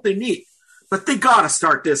talent they need. But they got to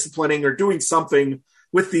start disciplining or doing something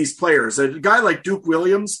with these players. A guy like Duke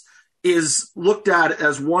Williams is looked at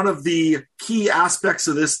as one of the key aspects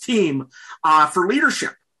of this team for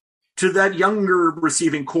leadership to that younger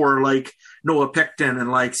receiving core like Noah Picton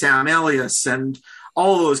and like Sam Elias and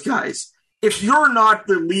all those guys. If you're not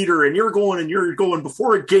the leader and you're going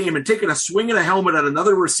before a game and taking a swing and a helmet at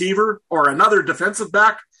another receiver or another defensive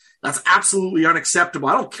back, that's absolutely unacceptable.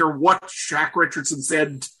 I don't care what Shaq Richardson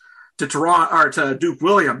said to Toronto or to Duke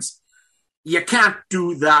Williams. You can't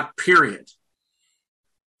do that, period.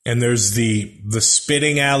 And there's the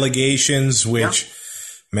spitting allegations, which,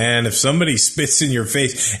 man, if somebody spits in your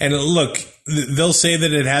face, and look, they'll say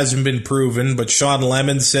that it hasn't been proven, but Sean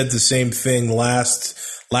Lemon said the same thing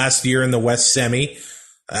last year in the West Semi.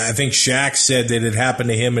 I think Shaq said that it happened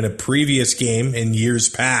to him in a previous game in years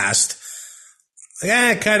past.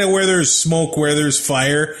 Kind of where there's smoke, where there's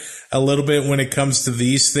fire a little bit when it comes to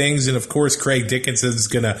these things. And of course, Craig Dickinson's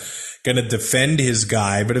gonna defend his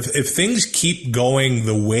guy. But if things keep going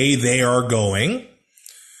the way they are going,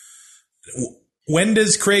 when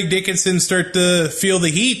does Craig Dickinson start to feel the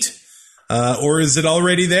heat? Or is it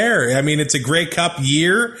already there? I mean, it's a Grey Cup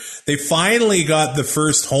year. They finally got the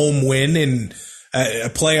first home win in a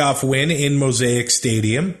playoff win in Mosaic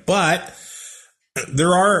Stadium, but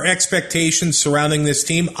there are expectations surrounding this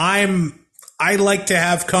team. I like to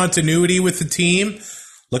have continuity with the team.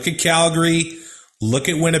 Look at Calgary. Look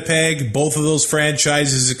at Winnipeg. Both of those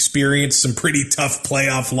franchises experienced some pretty tough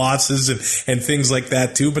playoff losses and things like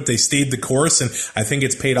that too, but they stayed the course, and I think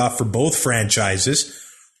it's paid off for both franchises.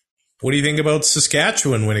 What do you think about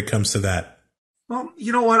Saskatchewan when it comes to that? Well,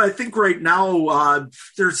 you know what? I think right now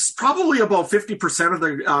there's probably about 50% of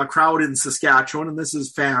the crowd in Saskatchewan, and this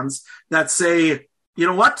is fans, that say, you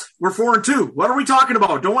know what? We're 4-2. What are we talking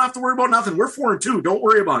about? Don't have to worry about nothing. We're 4-2. Don't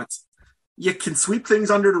worry about it. You can sweep things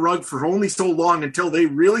under the rug for only so long until they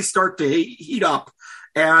really start to heat up.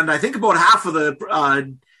 And I think about half of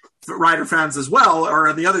the Rider fans as well are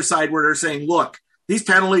on the other side where they're saying, look, these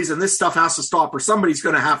penalties and this stuff has to stop or somebody's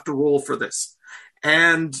going to have to roll for this.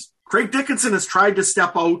 And Craig Dickinson has tried to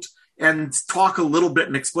step out and talk a little bit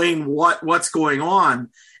and explain what's going on.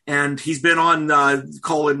 And he's been on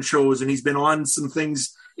call-in shows and he's been on some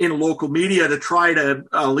things in local media to try to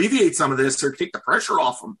alleviate some of this or take the pressure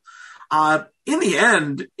off him. In the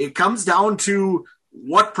end, it comes down to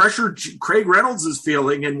what pressure Craig Reynolds is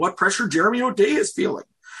feeling and what pressure Jeremy O'Day is feeling.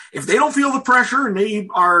 If they don't feel the pressure and they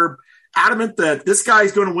are adamant that this guy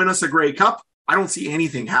is going to win us a Grey Cup, I don't see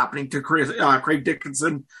anything happening to Craig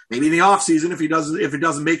Dickinson. Maybe in the offseason if he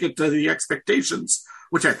doesn't make it to the expectations,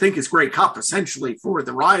 which I think is Grey Cup essentially for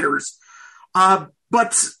the Riders.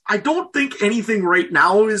 But I don't think anything right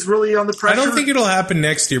now is really on the pressure. I don't think it'll happen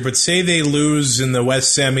next year, but say they lose in the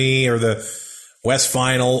West Semi or the West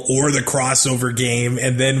Final or the crossover game,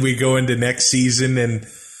 and then we go into next season and,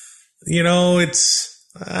 you know, it's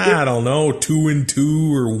I don't know,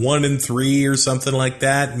 2-2 or 1-3 or something like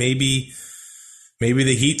that. Maybe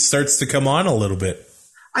the heat starts to come on a little bit.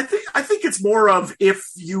 I think it's more of if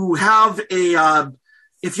you have a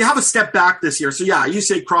step back this year. So yeah, you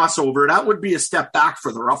say crossover, that would be a step back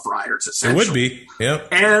for the Rough Riders, essentially. It would be, yeah.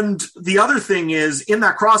 And the other thing is, in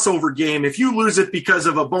that crossover game, if you lose it because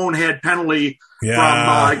of a bonehead penalty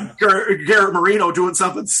from Garrett Marino doing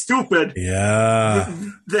something stupid,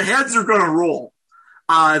 the heads are going to roll.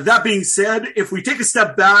 That being said, if we take a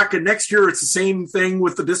step back and next year it's the same thing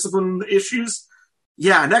with the discipline issues,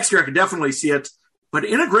 next year I could definitely see it. But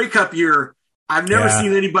in a Grey Cup year, I've never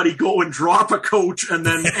seen anybody go and drop a coach and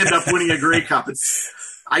then end up winning a Grey Cup.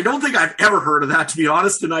 I don't think I've ever heard of that, to be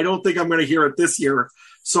honest, and I don't think I'm going to hear it this year.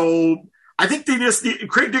 So I think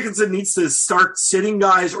Craig Dickinson needs to start sitting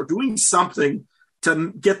guys or doing something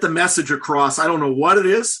to get the message across. I don't know what it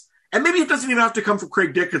is. And maybe it doesn't even have to come from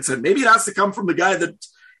Craig Dickinson. Maybe it has to come from the guy that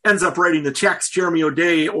ends up writing the checks, Jeremy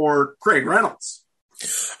O'Day or Craig Reynolds.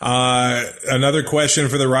 Another question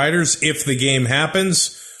for the Riders. If the game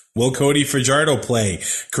happens, will Cody Fajardo play?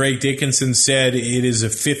 Craig Dickinson said it is a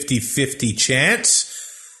 50-50 chance.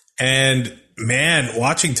 And man,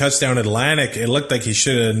 watching Touchdown Atlantic, it looked like he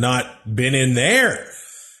should have not been in there,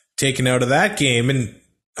 taken out of that game. And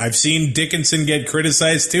I've seen Dickinson get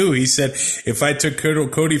criticized too. He said, if I took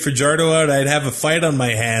Cody Fajardo out, I'd have a fight on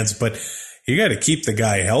my hands. But you got to keep the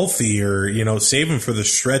guy healthy or, save him for the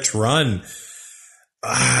stretch run.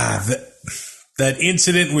 That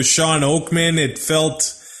incident with Sean Oakman, it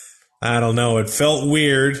felt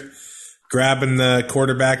weird, grabbing the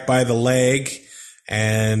quarterback by the leg.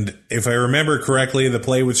 And if I remember correctly, the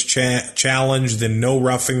play was challenged and no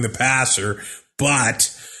roughing the passer.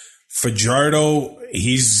 But Fajardo,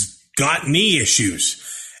 he's got knee issues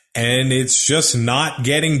and it's just not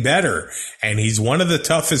getting better. And he's one of the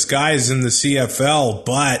toughest guys in the CFL,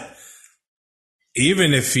 but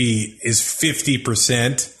even if he is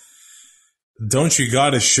 50%, don't you got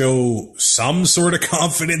to show some sort of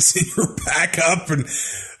confidence in your backup? And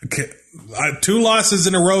 2 losses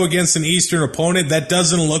in a row against an Eastern opponent, that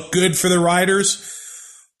doesn't look good for the Riders.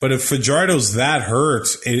 But if Fajardo's that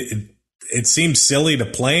hurt, it seems silly to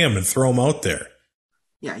play him and throw him out there.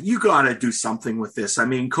 Yeah, you got to do something with this. I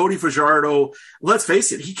mean, Cody Fajardo, let's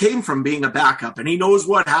face it, he came from being a backup, and he knows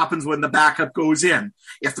what happens when the backup goes in.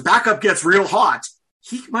 If the backup gets real hot,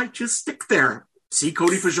 he might just stick there. See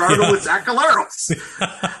Cody Fajardo with Zach Galeros.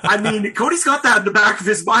 I mean, Cody's got that in the back of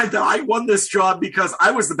his mind that I won this job because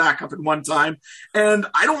I was the backup at one time, and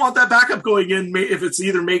I don't want that backup going in if it's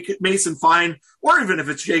either Mason Fine or even if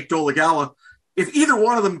it's Jake Dolegala. If either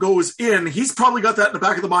one of them goes in, he's probably got that in the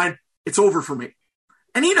back of the mind. It's over for me.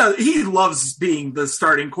 And he loves being the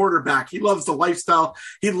starting quarterback. He loves the lifestyle.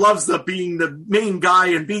 He loves being the main guy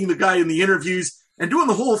and being the guy in the interviews and doing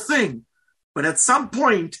the whole thing. But at some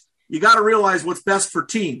point, you got to realize what's best for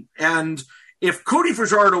team. And if Cody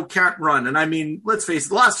Fajardo can't run, and I mean, let's face it,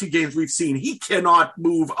 the last 2 games we've seen, he cannot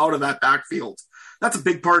move out of that backfield. That's a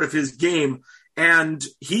big part of his game. And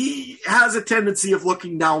he has a tendency of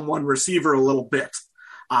looking down one receiver a little bit.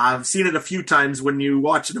 I've seen it a few times when you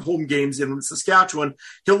watch the home games in Saskatchewan.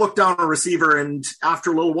 He'll look down a receiver, and after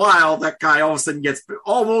a little while, that guy all of a sudden gets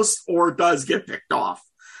almost or does get picked off.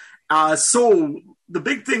 So the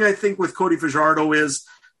big thing I think with Cody Fajardo is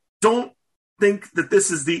don't think that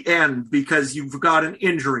this is the end because you've got an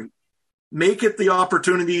injury. Make it the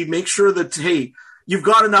opportunity. Make sure that, hey, you've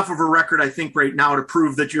got enough of a record, I think, right now to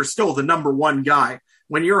prove that you're still the number one guy.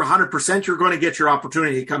 When you're 100%, you're going to get your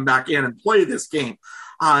opportunity to come back in and play this game.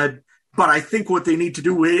 But I think what they need to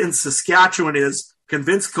do in Saskatchewan is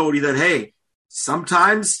convince Cody that, hey,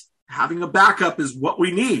 sometimes having a backup is what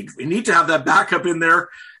we need. We need to have that backup in there.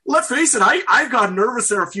 Let's face it, I've gotten nervous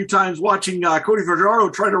there a few times watching Cody Fajardo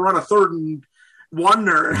try to run a 3rd and 1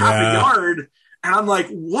 or half a yard. And I'm like,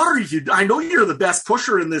 what are you? I know you're the best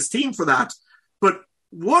pusher in this team for that, but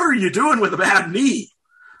what are you doing with a bad knee?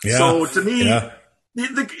 Yeah. So to me,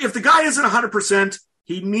 if the guy isn't 100%,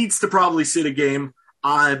 he needs to probably sit a game.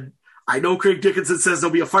 I know Craig Dickinson says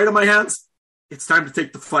there'll be a fight on my hands. It's time to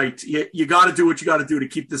take the fight. You got to do what you got to do to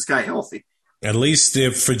keep this guy healthy. At least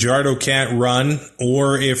if Fajardo can't run,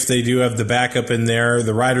 or if they do have the backup in there,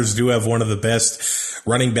 the Riders do have one of the best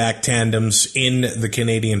running back tandems in the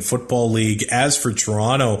Canadian Football League. As for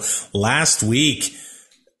Toronto, last week,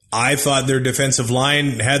 I thought their defensive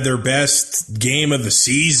line had their best game of the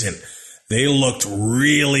season. They looked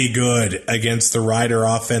really good against the Rider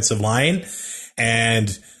offensive line.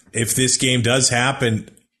 And if this game does happen,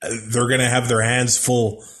 they're going to have their hands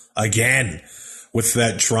full again with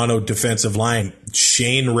that Toronto defensive line.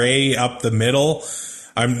 Shane Ray up the middle.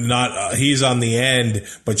 I'm not, he's on the end,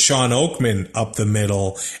 but Sean Oakman up the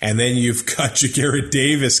middle. And then you've got Jagarrett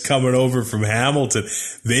Davis coming over from Hamilton.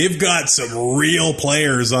 They've got some real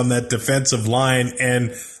players on that defensive line,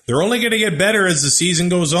 and they're only going to get better as the season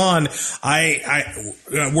goes on.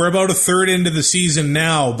 We're about a third into the season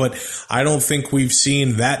now, but I don't think we've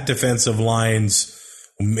seen that defensive lines.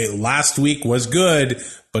 Last week was good,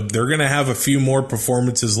 but they're going to have a few more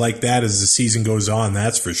performances like that as the season goes on.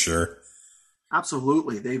 That's for sure.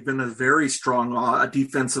 Absolutely. They've been a very strong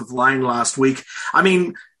defensive line last week. I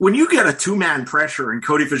mean, when you get a two-man pressure and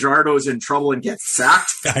Cody Fajardo's in trouble and gets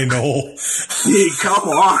sacked. I know. Come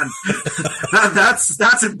on.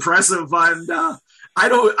 That's impressive. And I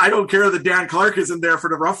don't care that Dan Clark isn't there for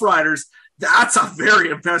the Rough Riders. That's a very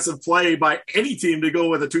impressive play by any team to go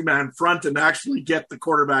with a two-man front and actually get the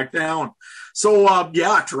quarterback down. So,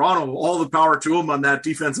 Toronto, all the power to them on that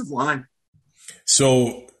defensive line.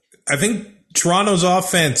 So I think Toronto's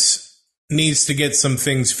offense needs to get some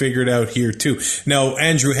things figured out here too. Now,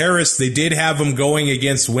 Andrew Harris, they did have him going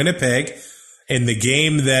against Winnipeg in the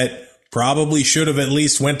game that probably should have at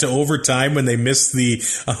least went to overtime when they missed the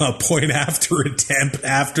point after attempt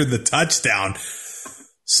after the touchdown.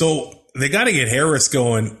 So they got to get Harris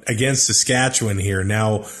going against Saskatchewan here.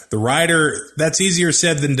 Now, the Rider, that's easier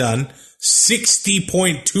said than done.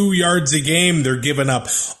 60.2 yards a game they're giving up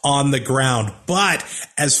on the ground. But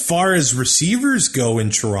as far as receivers go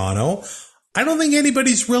in Toronto, I don't think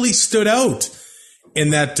anybody's really stood out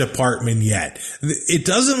in that department yet. It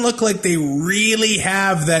doesn't look like they really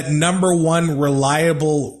have that number one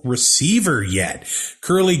reliable receiver yet.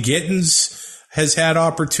 Curly Gittins has had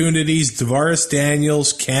opportunities. Tavares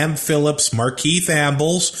Daniels, Cam Phillips, Markeith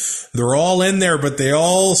Ambles, they're all in there, but they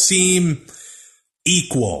all seem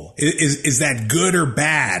equal. Is that good or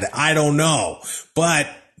bad? I don't know. But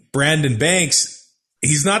Brandon Banks,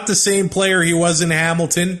 he's not the same player he was in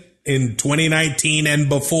Hamilton in 2019 and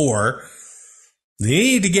before. They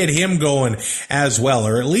need to get him going as well,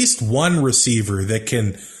 or at least one receiver that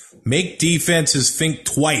can make defenses think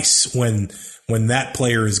twice when that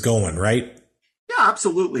player is going, right? Yeah,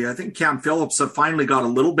 absolutely. I think Cam Phillips finally got a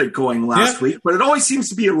little bit going last week, but it always seems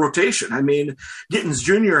to be a rotation. I mean, Gittins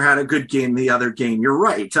Jr. had a good game the other game. You're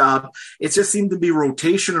right. It just seemed to be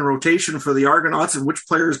rotation for the Argonauts and which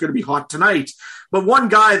player is going to be hot tonight. But one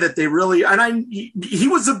guy that they really, he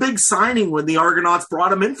was a big signing when the Argonauts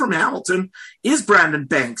brought him in from Hamilton, is Brandon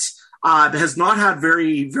Banks. Has not had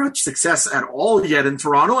very much success at all yet in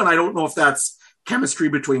Toronto, and I don't know if that's chemistry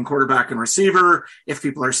between quarterback and receiver, if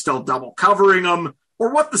people are still double covering them,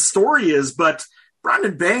 or what the story is. But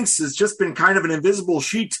Brandon Banks has just been kind of an invisible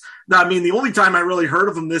sheet. I mean, the only time I really heard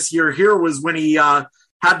of him this year here was when he had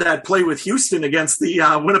that play with Houston against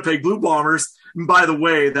the Winnipeg Blue Bombers. And by the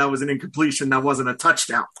way, that was an incompletion. That wasn't a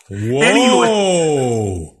touchdown.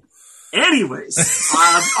 Whoa. Anyways,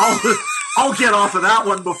 I'll get off of that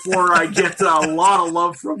one before I get a lot of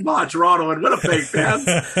love from Toronto and Winnipeg fans.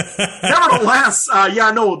 Nevertheless,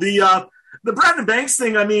 the Brandon Banks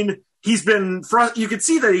thing, I mean, he's been you can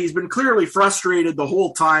see that he's been clearly frustrated the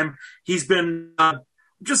whole time. He's been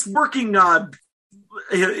just working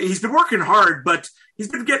he's been working hard, but he's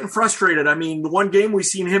been getting frustrated. I mean, the one game we've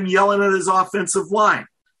seen him yelling at his offensive line.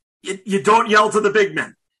 You don't yell to the big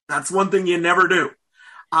men. That's one thing you never do.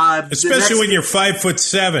 Especially when you're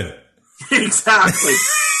 5'7". Exactly.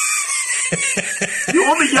 You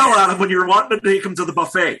only yell at them when you're wanting to take them to the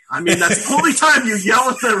buffet. I mean, that's the only time you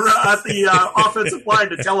yell at the offensive line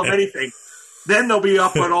to tell them anything. Then they'll be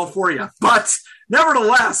up on all for you. But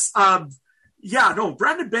nevertheless,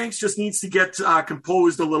 Brandon Banks just needs to get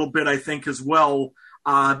composed a little bit, I think, as well.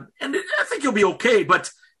 And I think he'll be okay.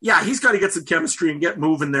 But, yeah, he's got to get some chemistry and get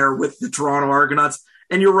moving there with the Toronto Argonauts.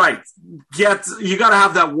 And you're right. You got to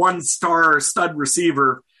have that one-star stud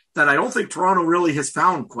receiver that I don't think Toronto really has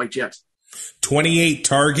found quite yet. 28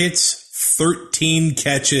 targets, 13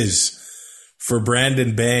 catches for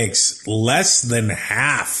Brandon Banks. Less than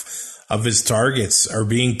half of his targets are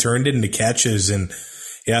being turned into catches. And,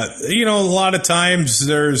 a lot of times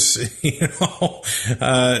there's,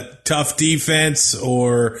 tough defense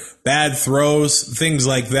or bad throws, things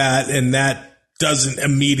like that. And that doesn't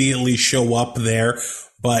immediately show up there,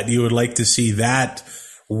 but you would like to see that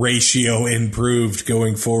ratio improved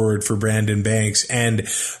going forward for Brandon Banks and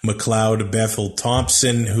McLeod Bethel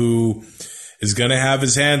Thompson, who is going to have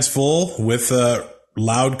his hands full with a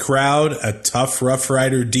loud crowd, a tough Rough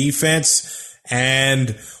Rider defense,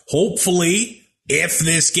 and hopefully, if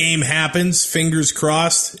this game happens, fingers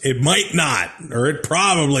crossed, it might not, or it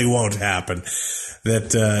probably won't happen,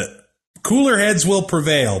 that cooler heads will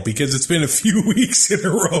prevail because it's been a few weeks in a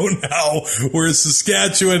row now where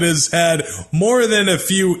Saskatchewan has had more than a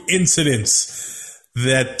few incidents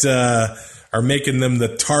that are making them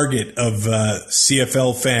the target of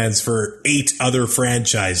CFL fans for 8 other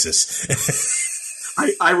franchises.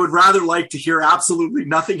 I would rather like to hear absolutely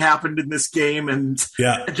nothing happened in this game and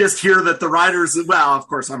just hear that the Riders, well, of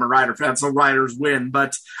course I'm a Rider fan, so Riders win.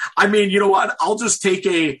 But I mean, you know what? I'll just take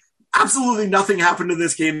absolutely nothing happened in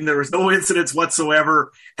this game. There was no incidents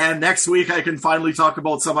whatsoever. And next week I can finally talk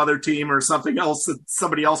about some other team or something else that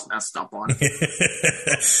somebody else messed up on.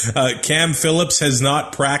 Cam Phillips has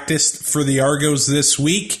not practiced for the Argos this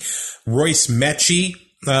week. Royce Mechie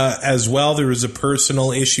as well. There was a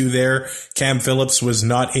personal issue there. Cam Phillips was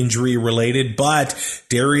not injury related, but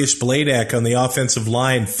Darius Bladek on the offensive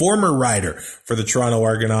line, former Rider for the Toronto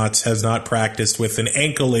Argonauts, has not practiced with an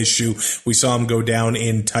ankle issue. We saw him go down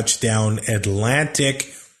in Touchdown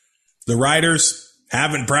Atlantic. The Riders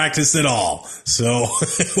haven't practiced at all. So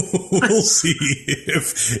we'll see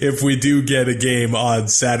if we do get a game on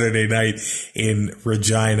Saturday night in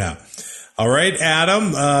Regina. All right,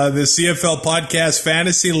 Adam, the CFL Podcast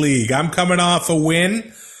Fantasy League. I'm coming off a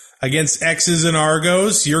win against X's and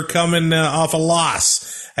Argos. You're coming off a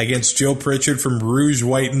loss against Joe Pritchard from Rouge,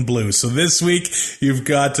 White, and Blue. So this week, you've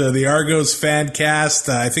got the Argos fan cast.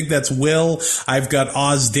 I think that's Will. I've got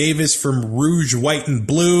Oz Davis from Rouge, White, and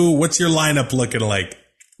Blue. What's your lineup looking like?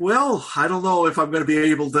 Well, I don't know if I'm going to be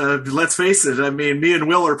able to, let's face it. I mean, me and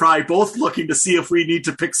Will are probably both looking to see if we need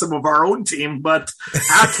to pick some of our own team. But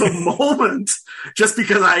at the moment, just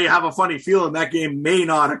because I have a funny feeling that game may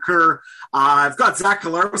not occur, I've got Zach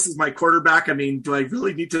Collaros as my quarterback. I mean, do I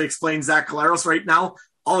really need to explain Zach Collaros right now?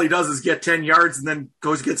 All he does is get 10 yards and then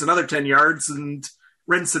gets another 10 yards and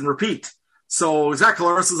rinse and repeat. So Zach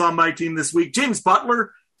Collaros is on my team this week. James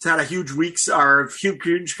Butler has had a huge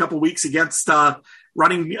couple weeks against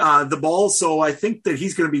running the ball, so I think that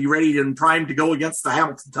he's going to be ready and primed to go against the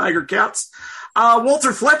Hamilton Tiger Cats.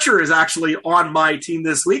 Walter Fletcher is actually on my team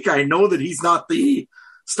this week. I know that he's not the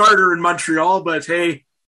starter in Montreal, but hey,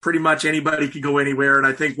 pretty much anybody can go anywhere, and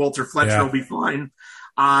I think Walter Fletcher will be fine.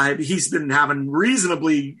 He's been having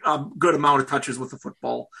reasonably good amount of touches with the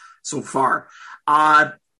football so far.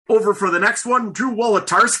 Over for the next one, Drew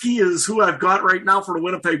Wolodarski is who I've got right now for the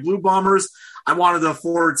Winnipeg Blue Bombers. I wanted to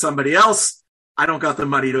afford somebody else. I don't got the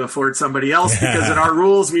money to afford somebody else because in our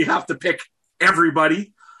rules, we have to pick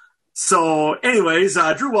everybody. So anyways,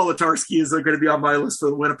 Drew Wolodarski is going to be on my list for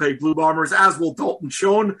the Winnipeg Blue Bombers, as will Dalton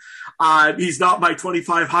Schoen. He's not my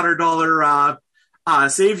 $2,500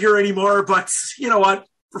 savior anymore, but you know what?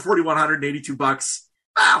 For $4,182,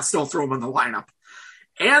 I'll still throw him in the lineup.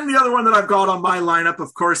 And the other one that I've got on my lineup,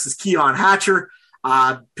 of course, is Keon Hatcher.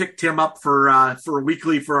 Picked him up for a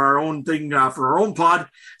weekly for our own thing, for our own pod.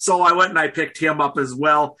 So I went and I picked him up as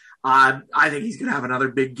well. I think he's going to have another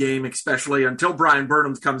big game, especially until Brian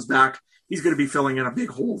Burnham comes back. He's going to be filling in a big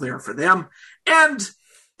hole there for them. And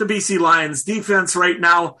the BC Lions defense right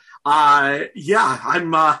now. I'm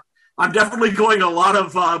definitely going a lot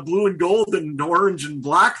of blue and gold and orange and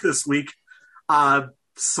black this week.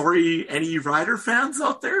 Sorry, any Rider fans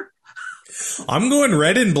out there? I'm going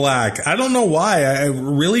red and black. I don't know why. I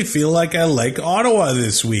really feel like I like Ottawa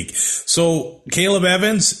this week. So Caleb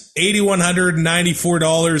Evans,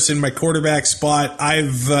 $8,194 in my quarterback spot. I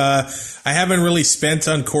haven't really spent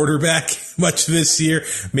on quarterback much this year.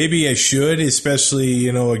 Maybe I should, especially,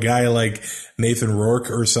 a guy like Nathan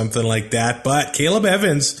Rourke or something like that. But Caleb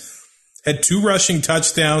Evans had 2 rushing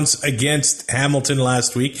touchdowns against Hamilton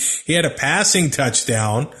last week. He had a passing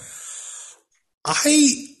touchdown.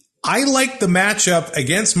 I like the matchup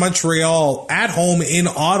against Montreal at home in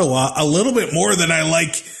Ottawa a little bit more than I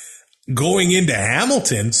like going into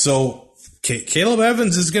Hamilton. So Caleb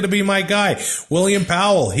Evans is going to be my guy. William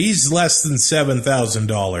Powell, he's less than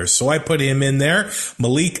 $7,000. So I put him in there.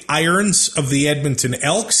 Malik Irons of the Edmonton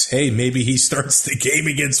Elks. Hey, maybe he starts the game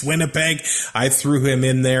against Winnipeg. I threw him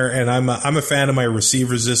in there, and I'm a fan of my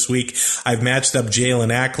receivers this week. I've matched up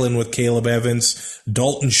Jalen Acklin with Caleb Evans,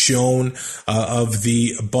 Dalton Schoen of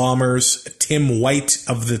the Bombers, Tim White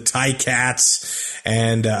of the Ticats,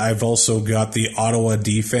 and I've also got the Ottawa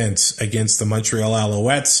defense against the Montreal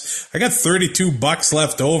Alouettes. I got $32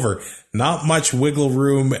 left over. Not much wiggle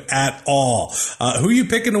room at all. Who are you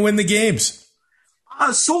picking to win the games?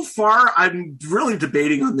 So far, I'm really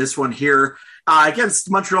debating on this one here.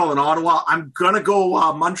 Against Montreal and Ottawa, I'm going to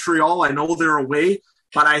go Montreal. I know they're away,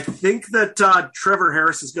 but I think that Trevor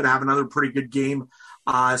Harris is going to have another pretty good game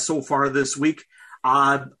so far this week.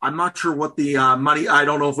 I'm not sure what the money. I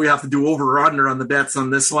don't know if we have to do over or under on the bets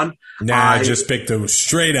on this one. Nah, I just picked those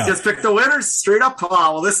straight up. Just pick the winners straight up.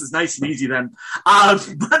 Oh, well, this is nice and easy then.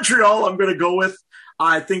 Montreal, I'm going to go with.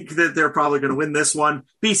 I think that they're probably going to win this one.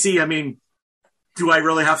 BC, I mean, do I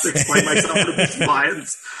really have to explain myself to the BC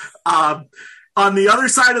Lions? On the other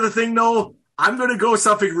side of the thing, though, I'm going to go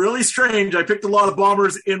something really strange. I picked a lot of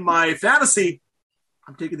Bombers in my fantasy.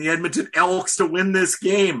 I'm taking the Edmonton Elks to win this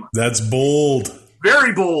game. That's bold.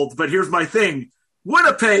 Very bold, but here's my thing.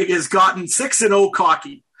 Winnipeg has gotten 6-0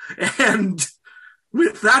 cocky. And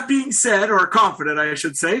with that being said, or confident, I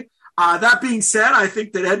should say, that being said, I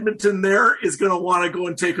think that Edmonton there is going to want to go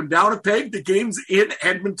and take them down a peg. The game's in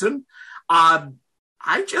Edmonton. I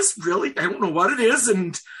don't know what it is.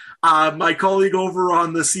 And my colleague over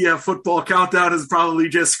on the CF Football Countdown is probably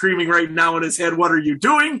just screaming right now in his head, what are you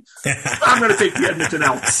doing? I'm going to take the Edmonton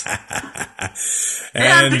Elks.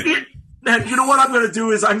 And you know what I'm going to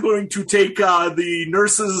do is I'm going to take the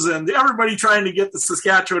nurses and everybody trying to get the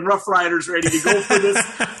Saskatchewan Roughriders ready to go for this.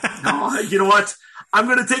 You know what? I'm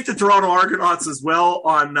going to take the Toronto Argonauts as well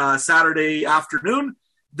on Saturday afternoon.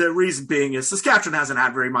 The reason being is Saskatchewan hasn't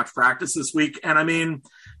had very much practice this week. And I mean,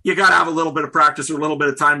 you got to have a little bit of practice or a little bit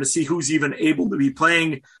of time to see who's even able to be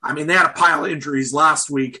playing. I mean, they had a pile of injuries last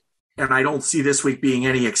week, and I don't see this week being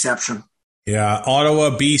any exception. Yeah,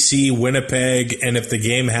 Ottawa, BC, Winnipeg, and if the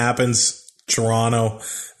game happens, Toronto,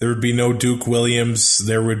 there would be no Duke Williams.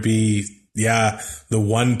 There would be, the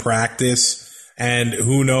one practice. And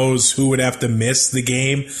who knows who would have to miss the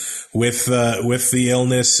game with the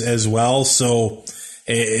illness as well. So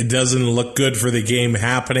it doesn't look good for the game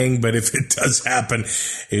happening. But if it does happen,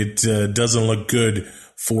 it doesn't look good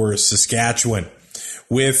for Saskatchewan.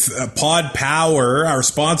 With Pod Power, our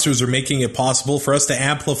sponsors are making it possible for us to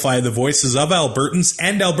amplify the voices of Albertans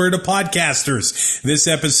and Alberta podcasters. This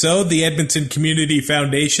episode, the Edmonton Community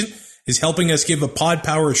Foundation is helping us give a Pod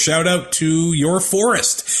Power shout out to Your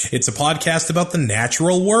Forest. It's a podcast about the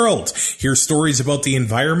natural world. Hear stories about the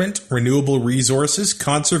environment, renewable resources,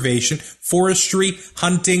 conservation, forestry,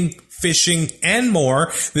 hunting, fishing, and more.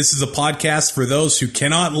 This is a podcast for those who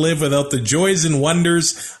cannot live without the joys and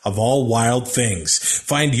wonders of all wild things.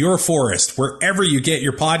 Find Your Forest wherever you get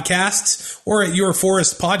your podcasts or at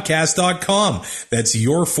yourforestpodcast.com. That's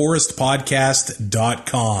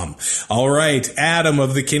yourforestpodcast.com. All right, Adam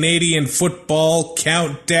of the Canadian Football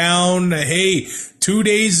Countdown. Hey, 2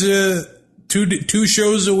 days, two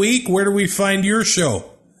shows a week. Where do we find your show?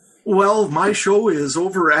 Well, my show is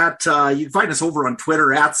over at, you can find us over on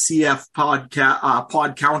Twitter at CF Pod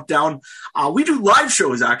Countdown. We do live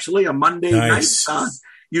shows actually on Monday night.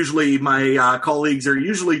 Usually my colleagues are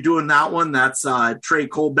usually doing that one. That's Trey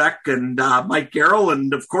Colbeck and Mike Garrell,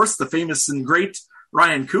 and of course the famous and great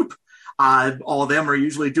Ryan Coop. All of them are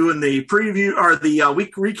usually doing the preview or the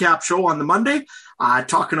week recap show on the Monday,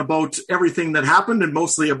 talking about everything that happened and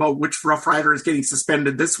mostly about which Rough Rider is getting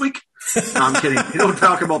suspended this week. No, I'm kidding. We don't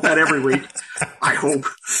talk about that every week. I hope.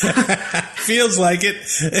 Feels like it.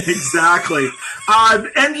 Exactly.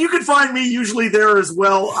 And you can find me usually there as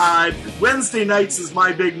well. Wednesday nights is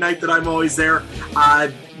my big night that I'm always there.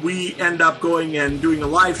 We end up going and doing a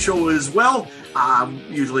live show as well.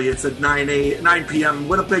 Usually it's at 9 p.m.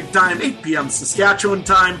 Winnipeg time, 8 p.m. Saskatchewan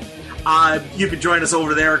time. You can join us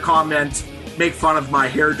over there, comment, make fun of my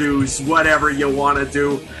hairdos, whatever you want to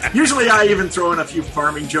do. Usually I even throw in a few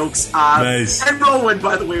farming jokes. Nice. And Rowan,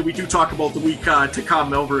 by the way, we do talk about the week to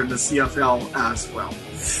come over in the CFL as well.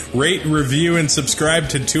 Rate, review, and subscribe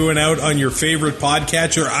to Two and Out on your favorite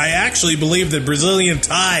podcatcher. I actually believe that Brazilian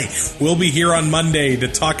Ty will be here on Monday to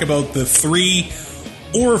talk about the 3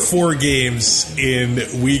 or 4 games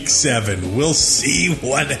in Week 7. We'll see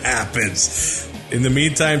what happens. In the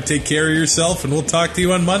meantime, take care of yourself, and we'll talk to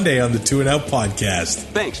you on Monday on the Two and Out podcast.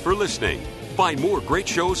 Thanks for listening. Find more great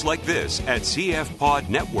shows like this at CF Pod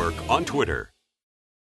Network on Twitter.